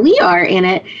am, where we are in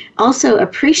it, also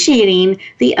appreciating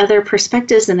the other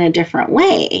perspectives in a different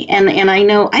way. And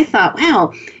I thought,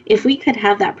 wow, if we could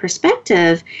have that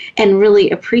perspective and really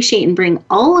appreciate and bring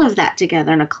all of that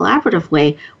together in a collaborative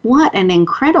way, what an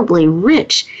incredibly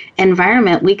rich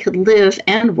environment we could live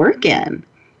and work in.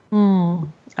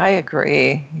 I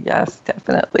agree. Yes,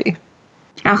 definitely.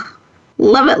 Oh,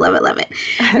 love it, love it, love it.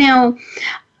 Now,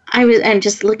 I'm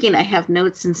just looking, I have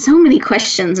notes and so many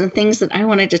questions and things that I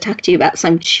wanted to talk to you about, so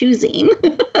I'm choosing.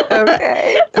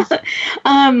 Okay.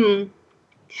 I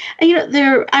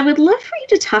would love for you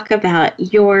to talk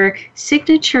about your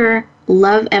signature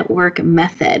love at work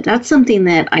method. That's something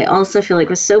that I also feel like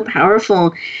was so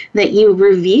powerful that you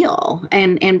reveal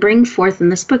and bring forth in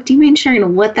this book. Do you mind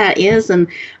sharing what that is and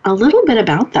a little bit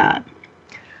about that?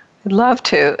 I'd love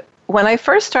to. When I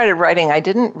first started writing, I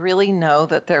didn't really know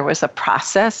that there was a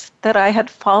process that I had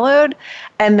followed.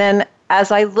 And then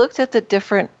as I looked at the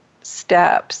different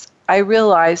steps, I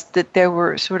realized that there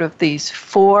were sort of these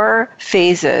 4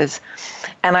 phases.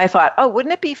 And I thought, oh,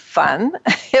 wouldn't it be fun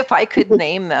if I could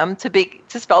name them to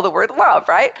spell the word love,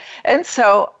 right? And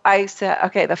so I said,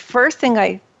 okay, the first thing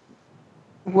I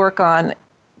worked on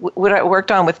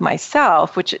with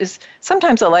myself, which is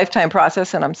sometimes a lifetime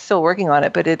process, and I'm still working on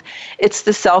it, but it's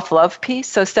the self-love piece.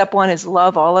 So step 1 is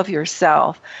love all of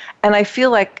yourself. And I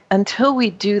feel like until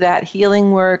we do that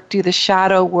healing work, do the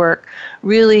shadow work,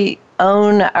 really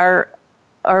own our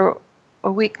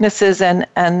weaknesses and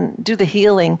do the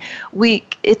healing,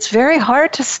 it's very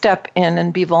hard to step in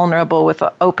and be vulnerable with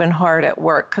an open heart at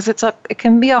work, because it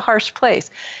can be a harsh place.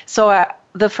 So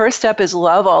the first step is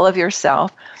love all of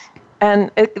yourself.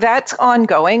 And that's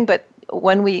ongoing, but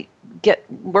when we get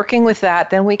working with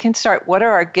that, then we can start, what are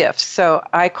our gifts? So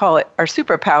I call it our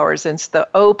superpowers, and the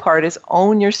O part is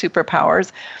own your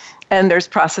superpowers. And there's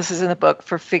processes in the book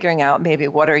for figuring out maybe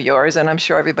what are yours, and I'm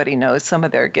sure everybody knows some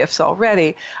of their gifts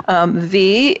already.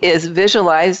 V is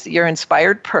visualize your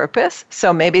inspired purpose.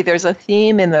 So maybe there's a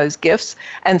theme in those gifts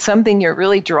and something you're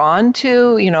really drawn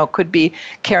to, could be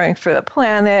caring for the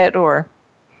planet or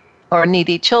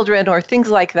needy children or things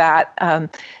like that,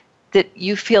 that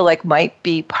you feel like might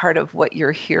be part of what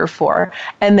you're here for.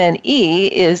 And then E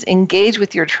is engage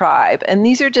with your tribe. And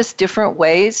these are just different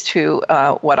ways to,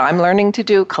 what I'm learning to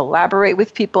do, collaborate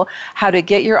with people, how to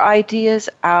get your ideas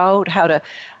out, how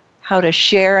to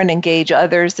share and engage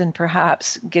others, and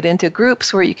perhaps get into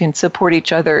groups where you can support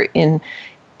each other in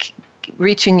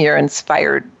reaching your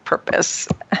inspired purpose.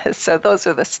 So those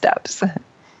are the steps.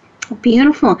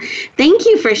 Beautiful. Thank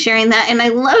you for sharing that. And I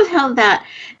love how that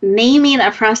naming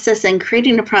a process and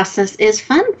creating a process is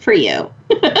fun for you.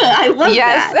 I love that.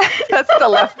 Yes, that's the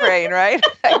left brain, right?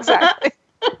 Exactly.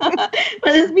 But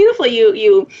it's beautiful.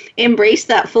 You embrace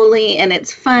that fully, and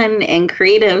it's fun and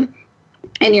creative,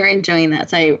 and you're enjoying that.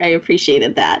 So I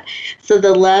appreciated that. So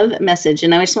the love message,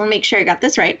 and I just want to make sure I got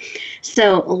this right.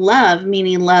 So love,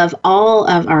 meaning love all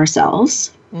of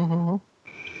ourselves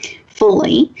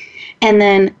fully. And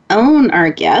then own our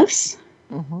gifts.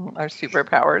 Our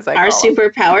superpowers. Our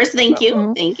superpowers. Thank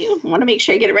you. Thank you. I want to make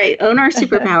sure I get it right. Own our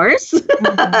superpowers.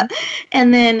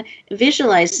 And then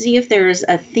visualize. See if there's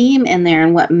a theme in there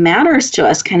and what matters to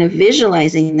us, kind of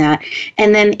visualizing that.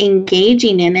 And then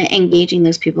engaging in it, engaging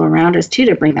those people around us too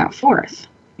to bring that forth.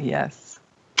 Yes.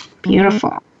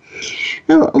 Beautiful.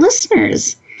 So,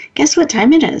 listeners, guess what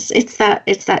time it is? It's that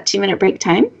 2-minute break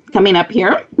time coming up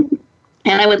here.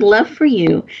 And I would love for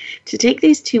you to take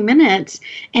these 2 minutes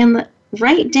and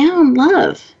write down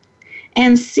love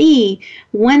and see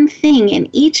one thing in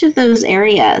each of those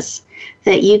areas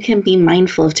that you can be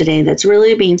mindful of today that's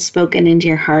really being spoken into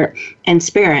your heart and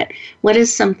spirit. What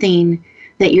is something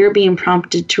that you're being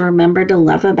prompted to remember to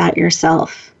love about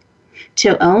yourself,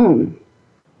 to own?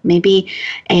 Maybe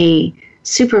a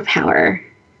superpower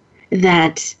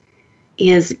that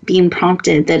is being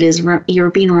prompted, that is you're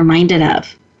being reminded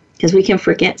of, because we can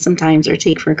forget sometimes or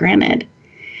take for granted.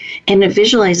 And it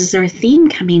visualizes there a theme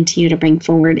coming to you to bring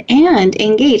forward and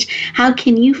engage. How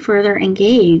can you further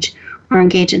engage or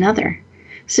engage another?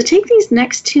 So take these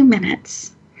next 2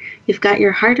 minutes. You've got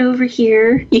your heart over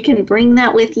here. You can bring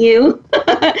that with you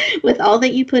with all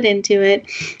that you put into it.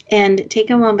 And take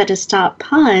a moment to stop,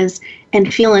 pause,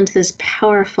 and feel into this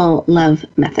powerful love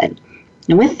method.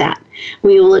 And with that,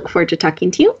 we will look forward to talking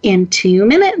to you in 2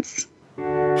 minutes.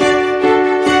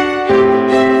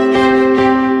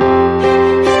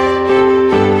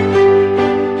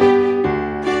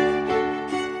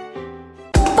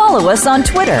 Follow us on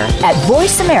Twitter at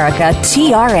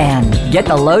VoiceAmericaTRN. Get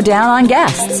the lowdown on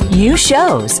guests, new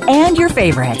shows, and your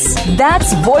favorites.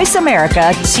 That's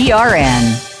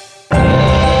VoiceAmericaTRN.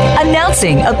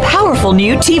 Announcing a powerful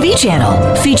new TV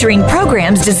channel featuring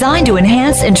programs designed to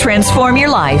enhance and transform your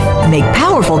life. Make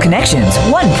powerful connections,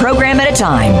 one program at a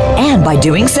time. And by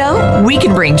doing so, we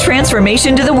can bring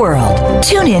transformation to the world.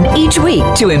 Tune in each week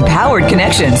to Empowered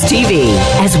Connections TV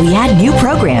as we add new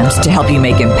programs to help you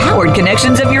make empowered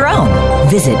connections of your own.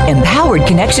 Visit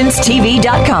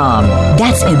EmpoweredConnectionsTV.com.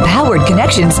 That's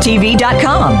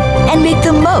EmpoweredConnectionsTV.com. And make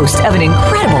the most of an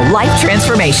incredible life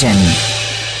transformation.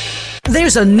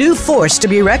 There's a new force to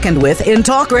be reckoned with in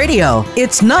talk radio.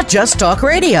 It's Not Just Talk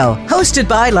Radio, hosted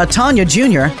by LaTanya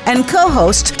Jr. and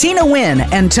co-host Tina Wynn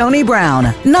and Tony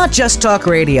Brown. Not Just Talk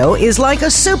Radio is like a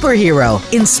superhero,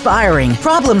 inspiring,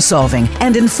 problem-solving,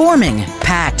 and informing,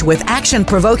 packed with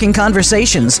action-provoking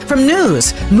conversations from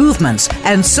news, movements,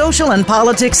 and social and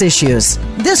politics issues.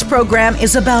 This program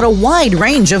is about a wide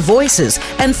range of voices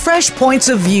and fresh points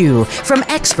of view from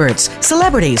experts,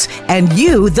 celebrities, and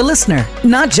you, the listener.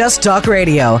 Not Just Talk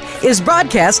Radio is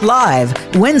broadcast live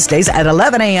Wednesdays at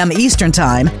 11 a.m. Eastern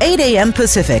Time, 8 a.m.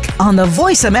 Pacific on the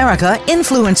Voice America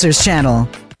Influencers Channel.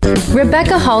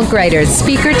 Rebecca Hall Gruyter's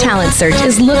Speaker Talent Search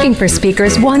is looking for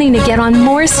speakers wanting to get on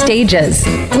more stages.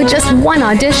 With just one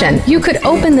audition, you could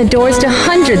open the doors to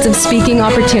hundreds of speaking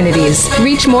opportunities,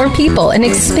 reach more people, and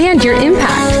expand your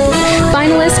impact.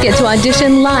 Finalists get to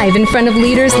audition live in front of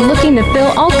leaders looking to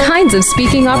fill all kinds of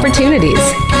speaking opportunities.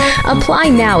 Apply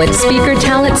now at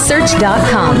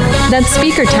SpeakerTalentSearch.com. That's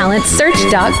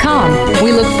SpeakerTalentSearch.com.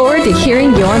 We look forward to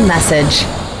hearing your message.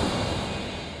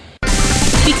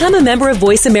 Become a member of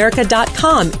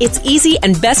VoiceAmerica.com. It's easy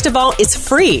and best of all, it's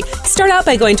free. Start out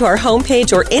by going to our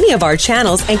homepage or any of our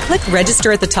channels and click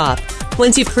register at the top.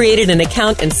 Once you've created an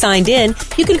account and signed in,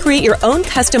 you can create your own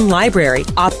custom library,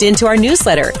 opt into our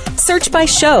newsletter, search by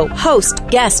show, host,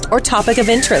 guest, or topic of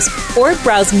interest, or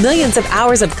browse millions of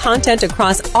hours of content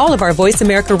across all of our Voice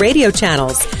America radio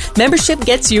channels. Membership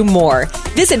gets you more.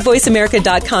 Visit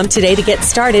VoiceAmerica.com today to get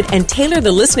started and tailor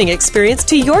the listening experience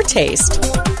to your taste.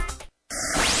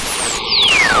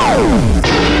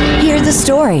 Hear the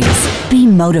stories. Be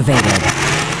motivated.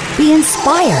 Be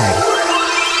inspired.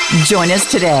 Join us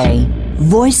today.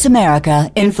 Voice America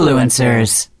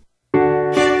Influencers.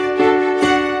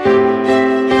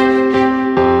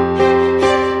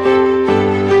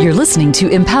 You're listening to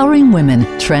Empowering Women,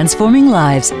 Transforming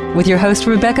Lives with your host,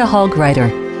 Rebecca Hall Gruyter.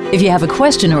 If you have a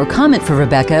question or comment for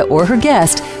Rebecca or her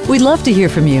guest, we'd love to hear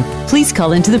from you. Please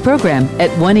call into the program at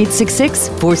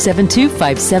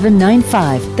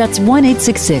 1-866-472-5795. That's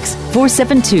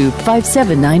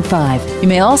 1-866-472-5795. You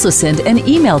may also send an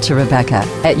email to Rebecca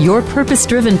at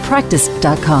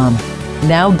yourpurposedrivenpractice.com.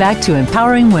 Now back to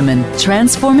Empowering Women,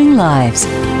 Transforming Lives.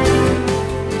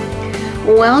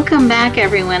 Welcome back,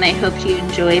 everyone. I hope you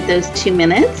enjoyed those 2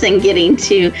 minutes and getting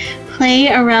to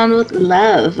play around with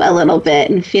love a little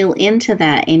bit and feel into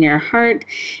that in your heart,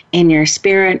 in your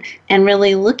spirit, and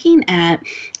really looking at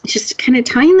just kind of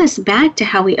tying this back to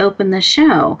how we opened the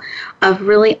show of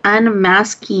really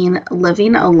unmasking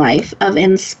living a life of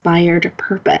inspired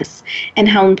purpose and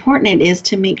how important it is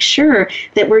to make sure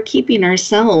that we're keeping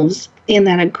ourselves in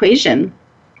that equation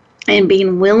and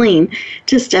being willing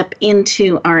to step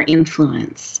into our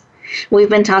influence. We've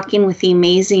been talking with the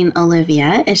amazing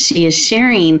Olivia as she is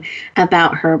sharing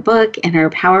about her book and her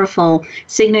powerful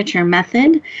signature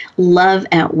method, Love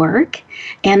at Work.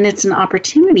 And it's an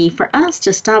opportunity for us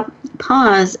to stop,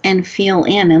 pause, and feel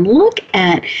in and look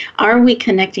at, are we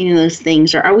connecting to those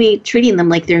things, or are we treating them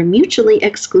like they're mutually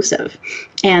exclusive?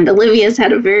 And Olivia's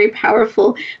had a very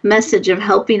powerful message of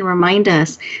helping remind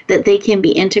us that they can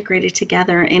be integrated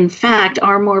together. In fact,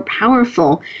 are more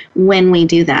powerful when we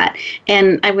do that.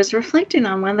 And I was reflecting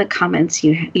on one of the comments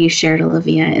you shared,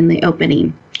 Olivia, in the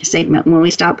opening segment when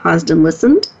we stopped, paused, and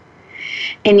listened.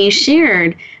 And you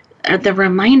shared the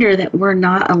reminder that we're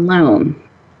not alone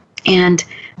and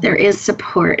there is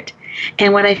support.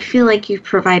 And what I feel like you've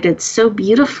provided so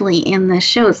beautifully in this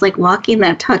show, it's like walking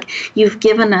that talk. You've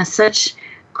given us such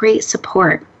great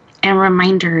support and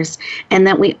reminders, and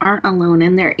that we aren't alone.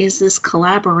 And there is this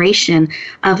collaboration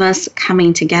of us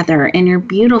coming together, and your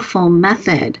beautiful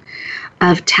method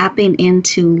of tapping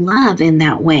into love in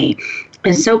that way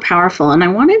is so powerful. And I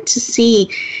wanted to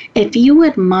see if you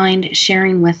would mind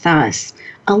sharing with us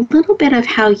a little bit of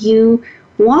how you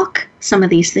walk some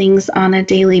of these things on a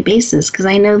daily basis, because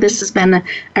I know this has been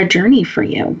a journey for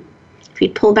you. If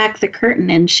you'd pull back the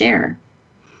curtain and share.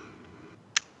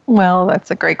 Well, that's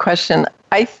a great question.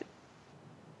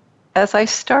 As I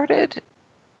started,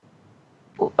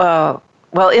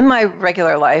 in my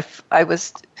regular life, I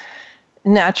was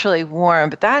naturally warm,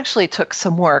 but that actually took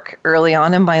some work early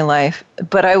on in my life.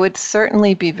 But I would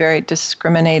certainly be very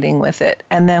discriminating with it.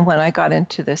 And then when I got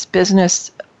into this business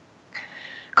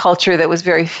culture that was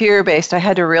very fear-based, I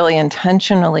had to really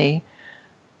intentionally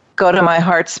go to my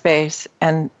heart space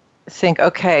and think,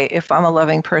 okay, if I'm a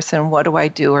loving person, what do I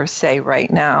do or say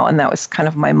right now? And that was kind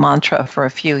of my mantra for a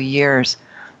few years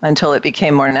until it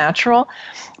became more natural.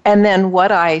 And then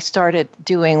what I started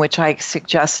doing, which I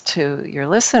suggest to your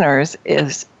listeners,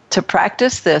 is to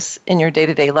practice this in your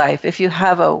day-to-day life. If you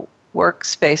have a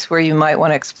workspace where you might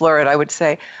want to explore it, I would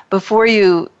say before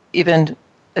you even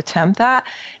attempt that,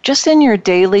 just in your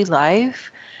daily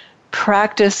life,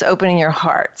 practice opening your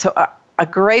heart. So a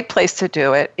great place to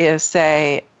do it is,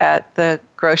 say, at the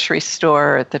grocery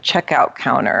store, at the checkout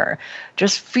counter.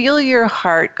 Just feel your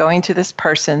heart going to this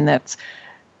person that's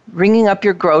ringing up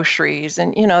your groceries,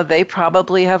 and they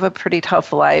probably have a pretty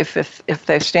tough life if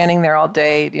they're standing there all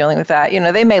day dealing with that.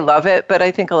 They may love it, but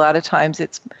I think a lot of times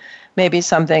it's maybe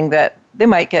something that they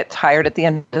might get tired at the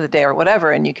end of the day or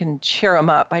whatever, and you can cheer them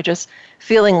up by just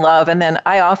feeling love. And then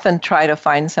I often try to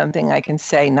find something I can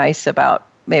say nice about,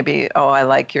 maybe, oh, I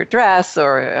like your dress,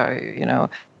 or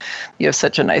you have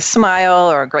such a nice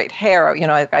smile, or great hair.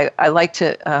 I like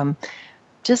to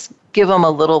just give them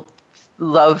a little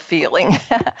love feeling.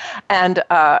 And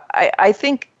I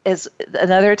think is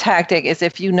another tactic is,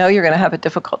 if you know you're going to have a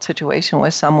difficult situation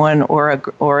with someone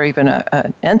or even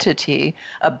an entity,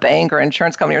 a bank or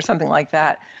insurance company or something like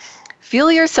that,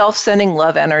 feel yourself sending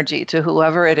love energy to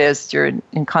whoever it is you're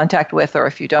in contact with, or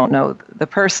if you don't know the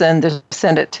person, just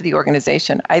send it to the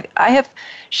organization. I have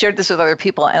shared this with other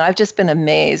people, and I've just been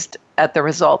amazed at the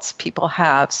results people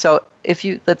have. So if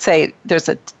you, let's say there's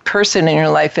a person in your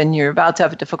life and you're about to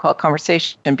have a difficult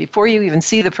conversation, before you even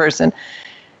see the person,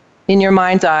 in your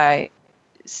mind's eye,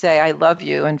 say, I love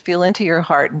you, and feel into your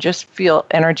heart, and just feel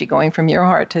energy going from your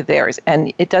heart to theirs.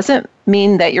 And it doesn't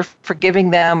mean that you're forgiving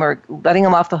them or letting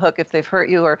them off the hook if they've hurt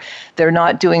you or they're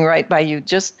not doing right by you.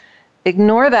 Just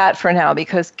ignore that for now,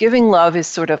 because giving love is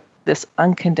sort of this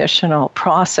unconditional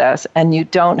process, and you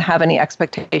don't have any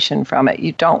expectation from it.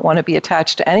 You don't want to be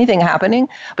attached to anything happening,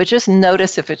 but just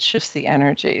notice if it shifts the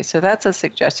energy. So that's a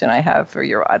suggestion I have for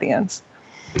your audience.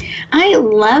 I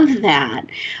love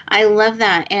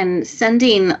that. And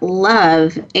sending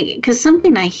love, because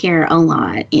something I hear a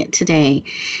lot today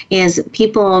is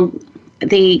people,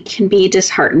 they can be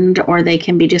disheartened or they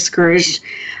can be discouraged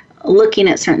looking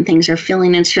at certain things or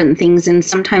feeling in certain things. And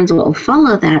sometimes what will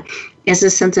follow that is a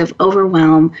sense of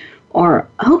overwhelm or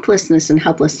hopelessness and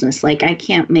helplessness, like I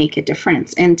can't make a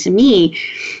difference. And to me,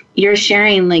 you're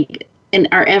sharing, like, in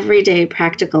our everyday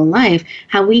practical life,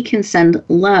 how we can send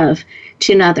love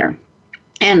to another.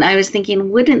 And I was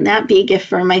thinking, wouldn't that be a gift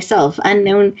for myself,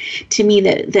 unknown to me,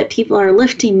 that people are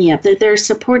lifting me up, that they're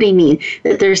supporting me,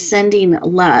 that they're sending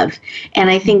love. And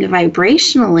I think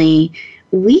vibrationally,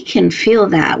 we can feel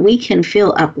that. We can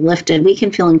feel uplifted. We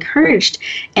can feel encouraged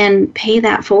and pay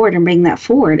that forward and bring that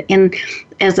forward. And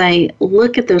as I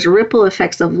look at those ripple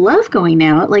effects of love going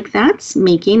out, like, that's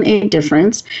making a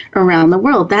difference around the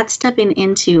world. That's stepping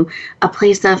into a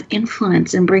place of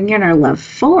influence and bringing our love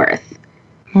forth.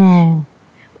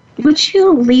 would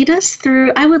you lead us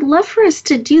through? I would love for us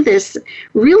to do this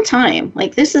real time.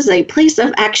 Like, this is a place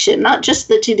of action, not just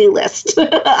the to-do list.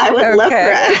 I would love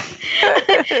for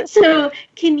us. So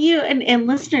can you, and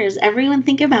listeners, everyone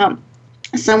think about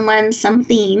someone,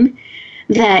 something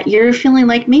that you're feeling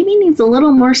like maybe needs a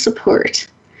little more support,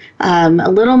 a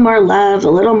little more love, a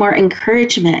little more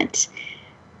encouragement.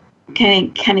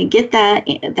 Kind of get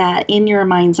that in your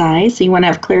mind's eye. So you want to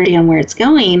have clarity on where it's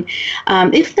going.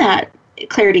 If that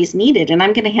clarity is needed, and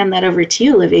I'm going to hand that over to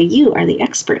you, Olivia. You are the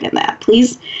expert in that.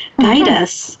 Please guide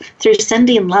us through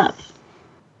sending love.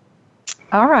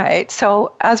 All right.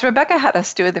 So as Rebecca had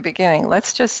us do at the beginning,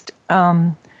 let's just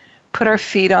put our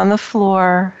feet on the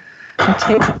floor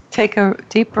and take a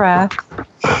deep breath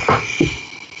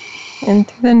in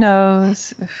through the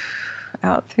nose,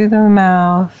 out through the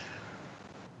mouth.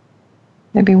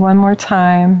 Maybe one more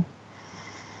time.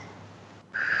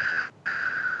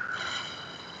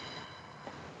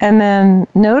 And then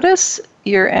notice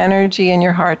your energy in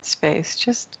your heart space.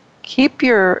 Just keep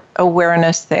your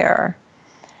awareness there.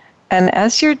 And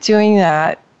as you're doing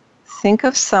that, think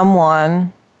of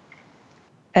someone,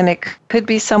 and it could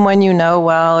be someone you know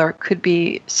well, or it could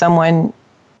be someone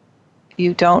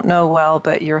you don't know well,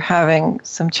 but you're having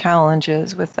some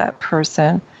challenges with that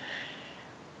person.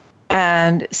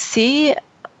 And see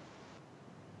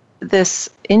this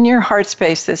in your heart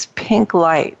space, this pink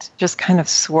light just kind of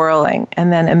swirling.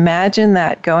 And then imagine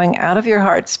that going out of your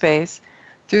heart space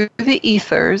through the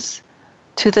ethers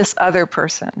to this other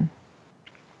person.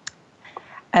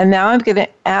 And now I'm going to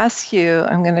ask you,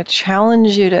 I'm going to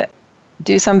challenge you to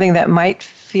do something that might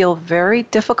feel very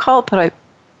difficult, but I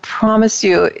promise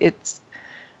you it's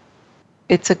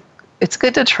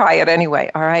good to try it anyway,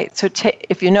 all right? So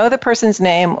if you know the person's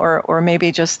name, or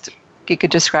maybe just you could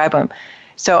describe them.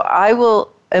 So I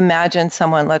will imagine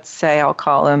someone, let's say I'll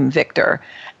call him Victor,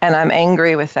 and I'm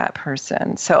angry with that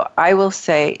person. So I will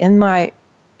say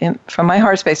from my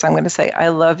heart space, I'm going to say, I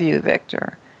love you,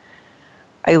 Victor.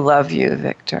 I love you,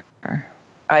 Victor.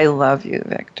 I love you,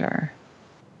 Victor.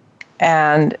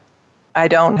 And I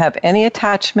don't have any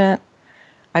attachment.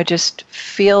 I just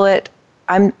feel it.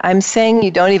 I'm saying you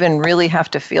don't even really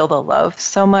have to feel the love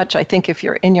so much. I think if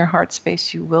you're in your heart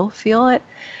space, you will feel it.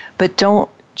 But don't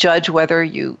judge whether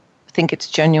you think it's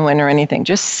genuine or anything.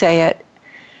 Just say it,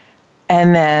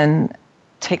 and then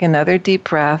take another deep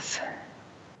breath,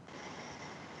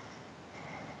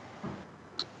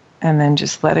 and then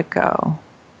just let it go.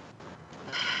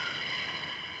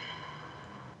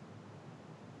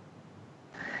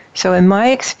 So in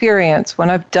my experience, when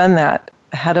I've done that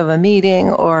ahead of a meeting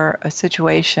or a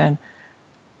situation,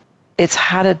 it's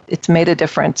made a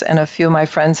difference, and a few of my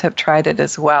friends have tried it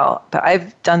as well. But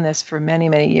I've done this for many,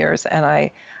 many years, and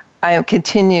I have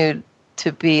continued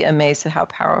to be amazed at how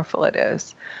powerful it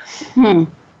is.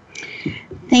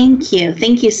 Thank you.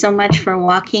 Thank you so much for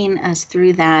walking us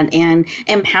through that and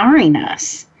empowering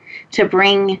us to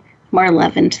bring more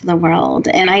love into the world.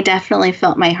 And I definitely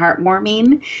felt my heart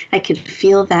warming. I could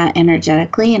feel that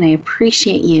energetically, and I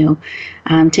appreciate you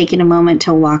taking a moment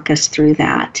to walk us through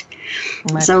that.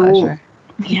 My pleasure.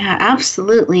 Yeah,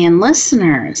 absolutely. And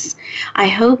listeners, I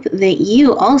hope that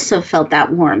you also felt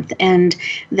that warmth and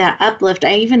that uplift.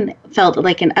 I even felt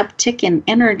like an uptick in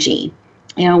energy.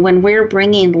 You know, when we're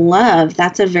bringing love,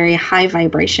 that's a very high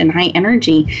vibration, high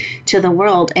energy to the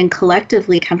world, and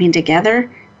collectively coming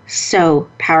together, so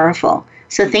powerful.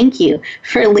 So thank you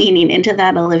for leaning into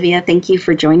that, Olivia. Thank you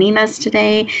for joining us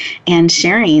today and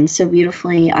sharing so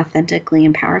beautifully, authentically,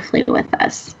 and powerfully with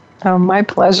us. Oh, my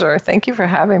pleasure. Thank you for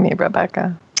having me,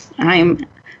 Rebecca. I'm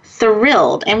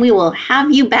thrilled, and we will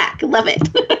have you back. Love it.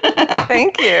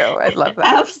 Thank you. I'd love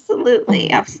that.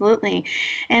 Absolutely, absolutely.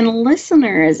 And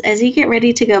listeners, as you get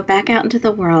ready to go back out into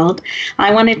the world,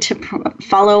 I wanted to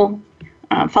follow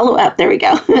up, there we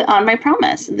go, on my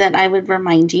promise that I would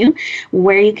remind you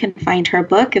where you can find her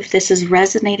book if this is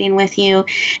resonating with you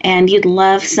and you'd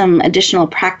love some additional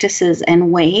practices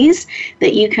and ways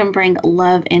that you can bring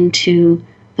love into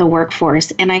the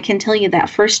workforce. And I can tell you that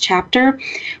first chapter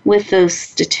with those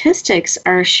statistics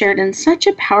are shared in such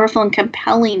a powerful and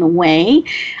compelling way.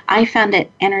 I found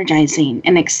it energizing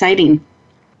and exciting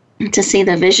to see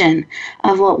the vision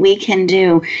of what we can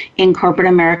do in corporate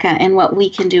America and what we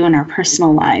can do in our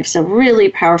personal lives. A really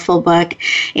powerful book.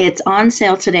 It's on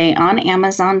sale today on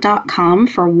Amazon.com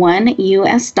for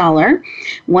 $1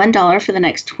 $1 for the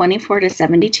next 24 to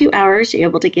 72 hours. You're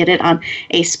able to get it on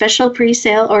a special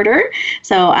pre-sale order.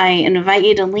 So I invite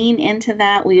you to lean into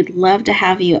that. We'd love to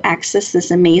have you access this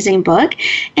amazing book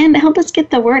and help us get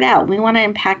the word out. We want to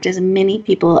impact as many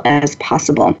people as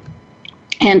possible.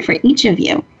 And for each of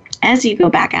you, as you go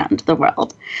back out into the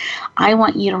world, I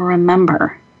want you to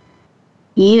remember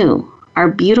you are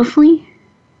beautifully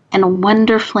and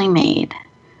wonderfully made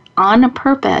on a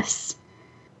purpose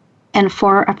and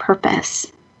for a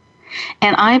purpose.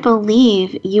 And I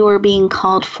believe you are being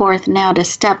called forth now to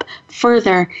step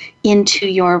further into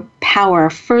your power,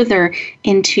 further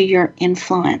into your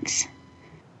influence.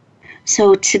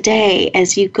 So today,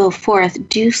 as you go forth,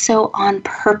 do so on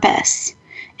purpose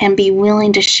and be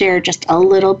willing to share just a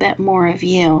little bit more of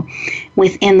you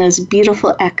within those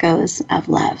beautiful echoes of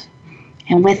love.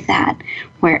 And with that,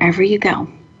 wherever you go,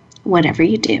 whatever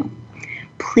you do,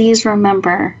 please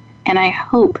remember, and I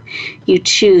hope you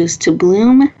choose to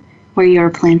bloom where you are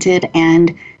planted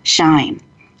and shine.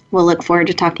 We'll look forward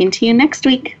to talking to you next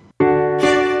week.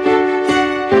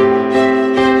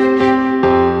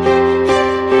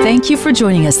 Thank you for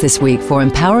joining us this week for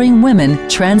Empowering Women,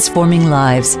 Transforming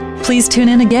Lives. Please tune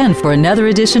in again for another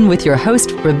edition with your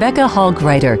host, Rebecca Hall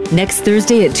Gruyter, next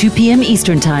Thursday at 2 p.m.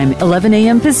 Eastern Time, 11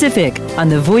 a.m. Pacific, on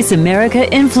the Voice America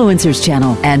Influencers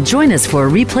Channel. And join us for a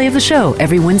replay of the show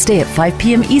every Wednesday at 5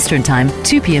 p.m. Eastern Time,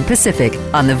 2 p.m. Pacific,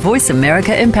 on the Voice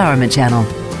America Empowerment Channel.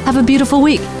 Have a beautiful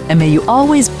week, and may you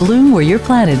always bloom where you're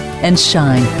planted and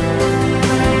shine.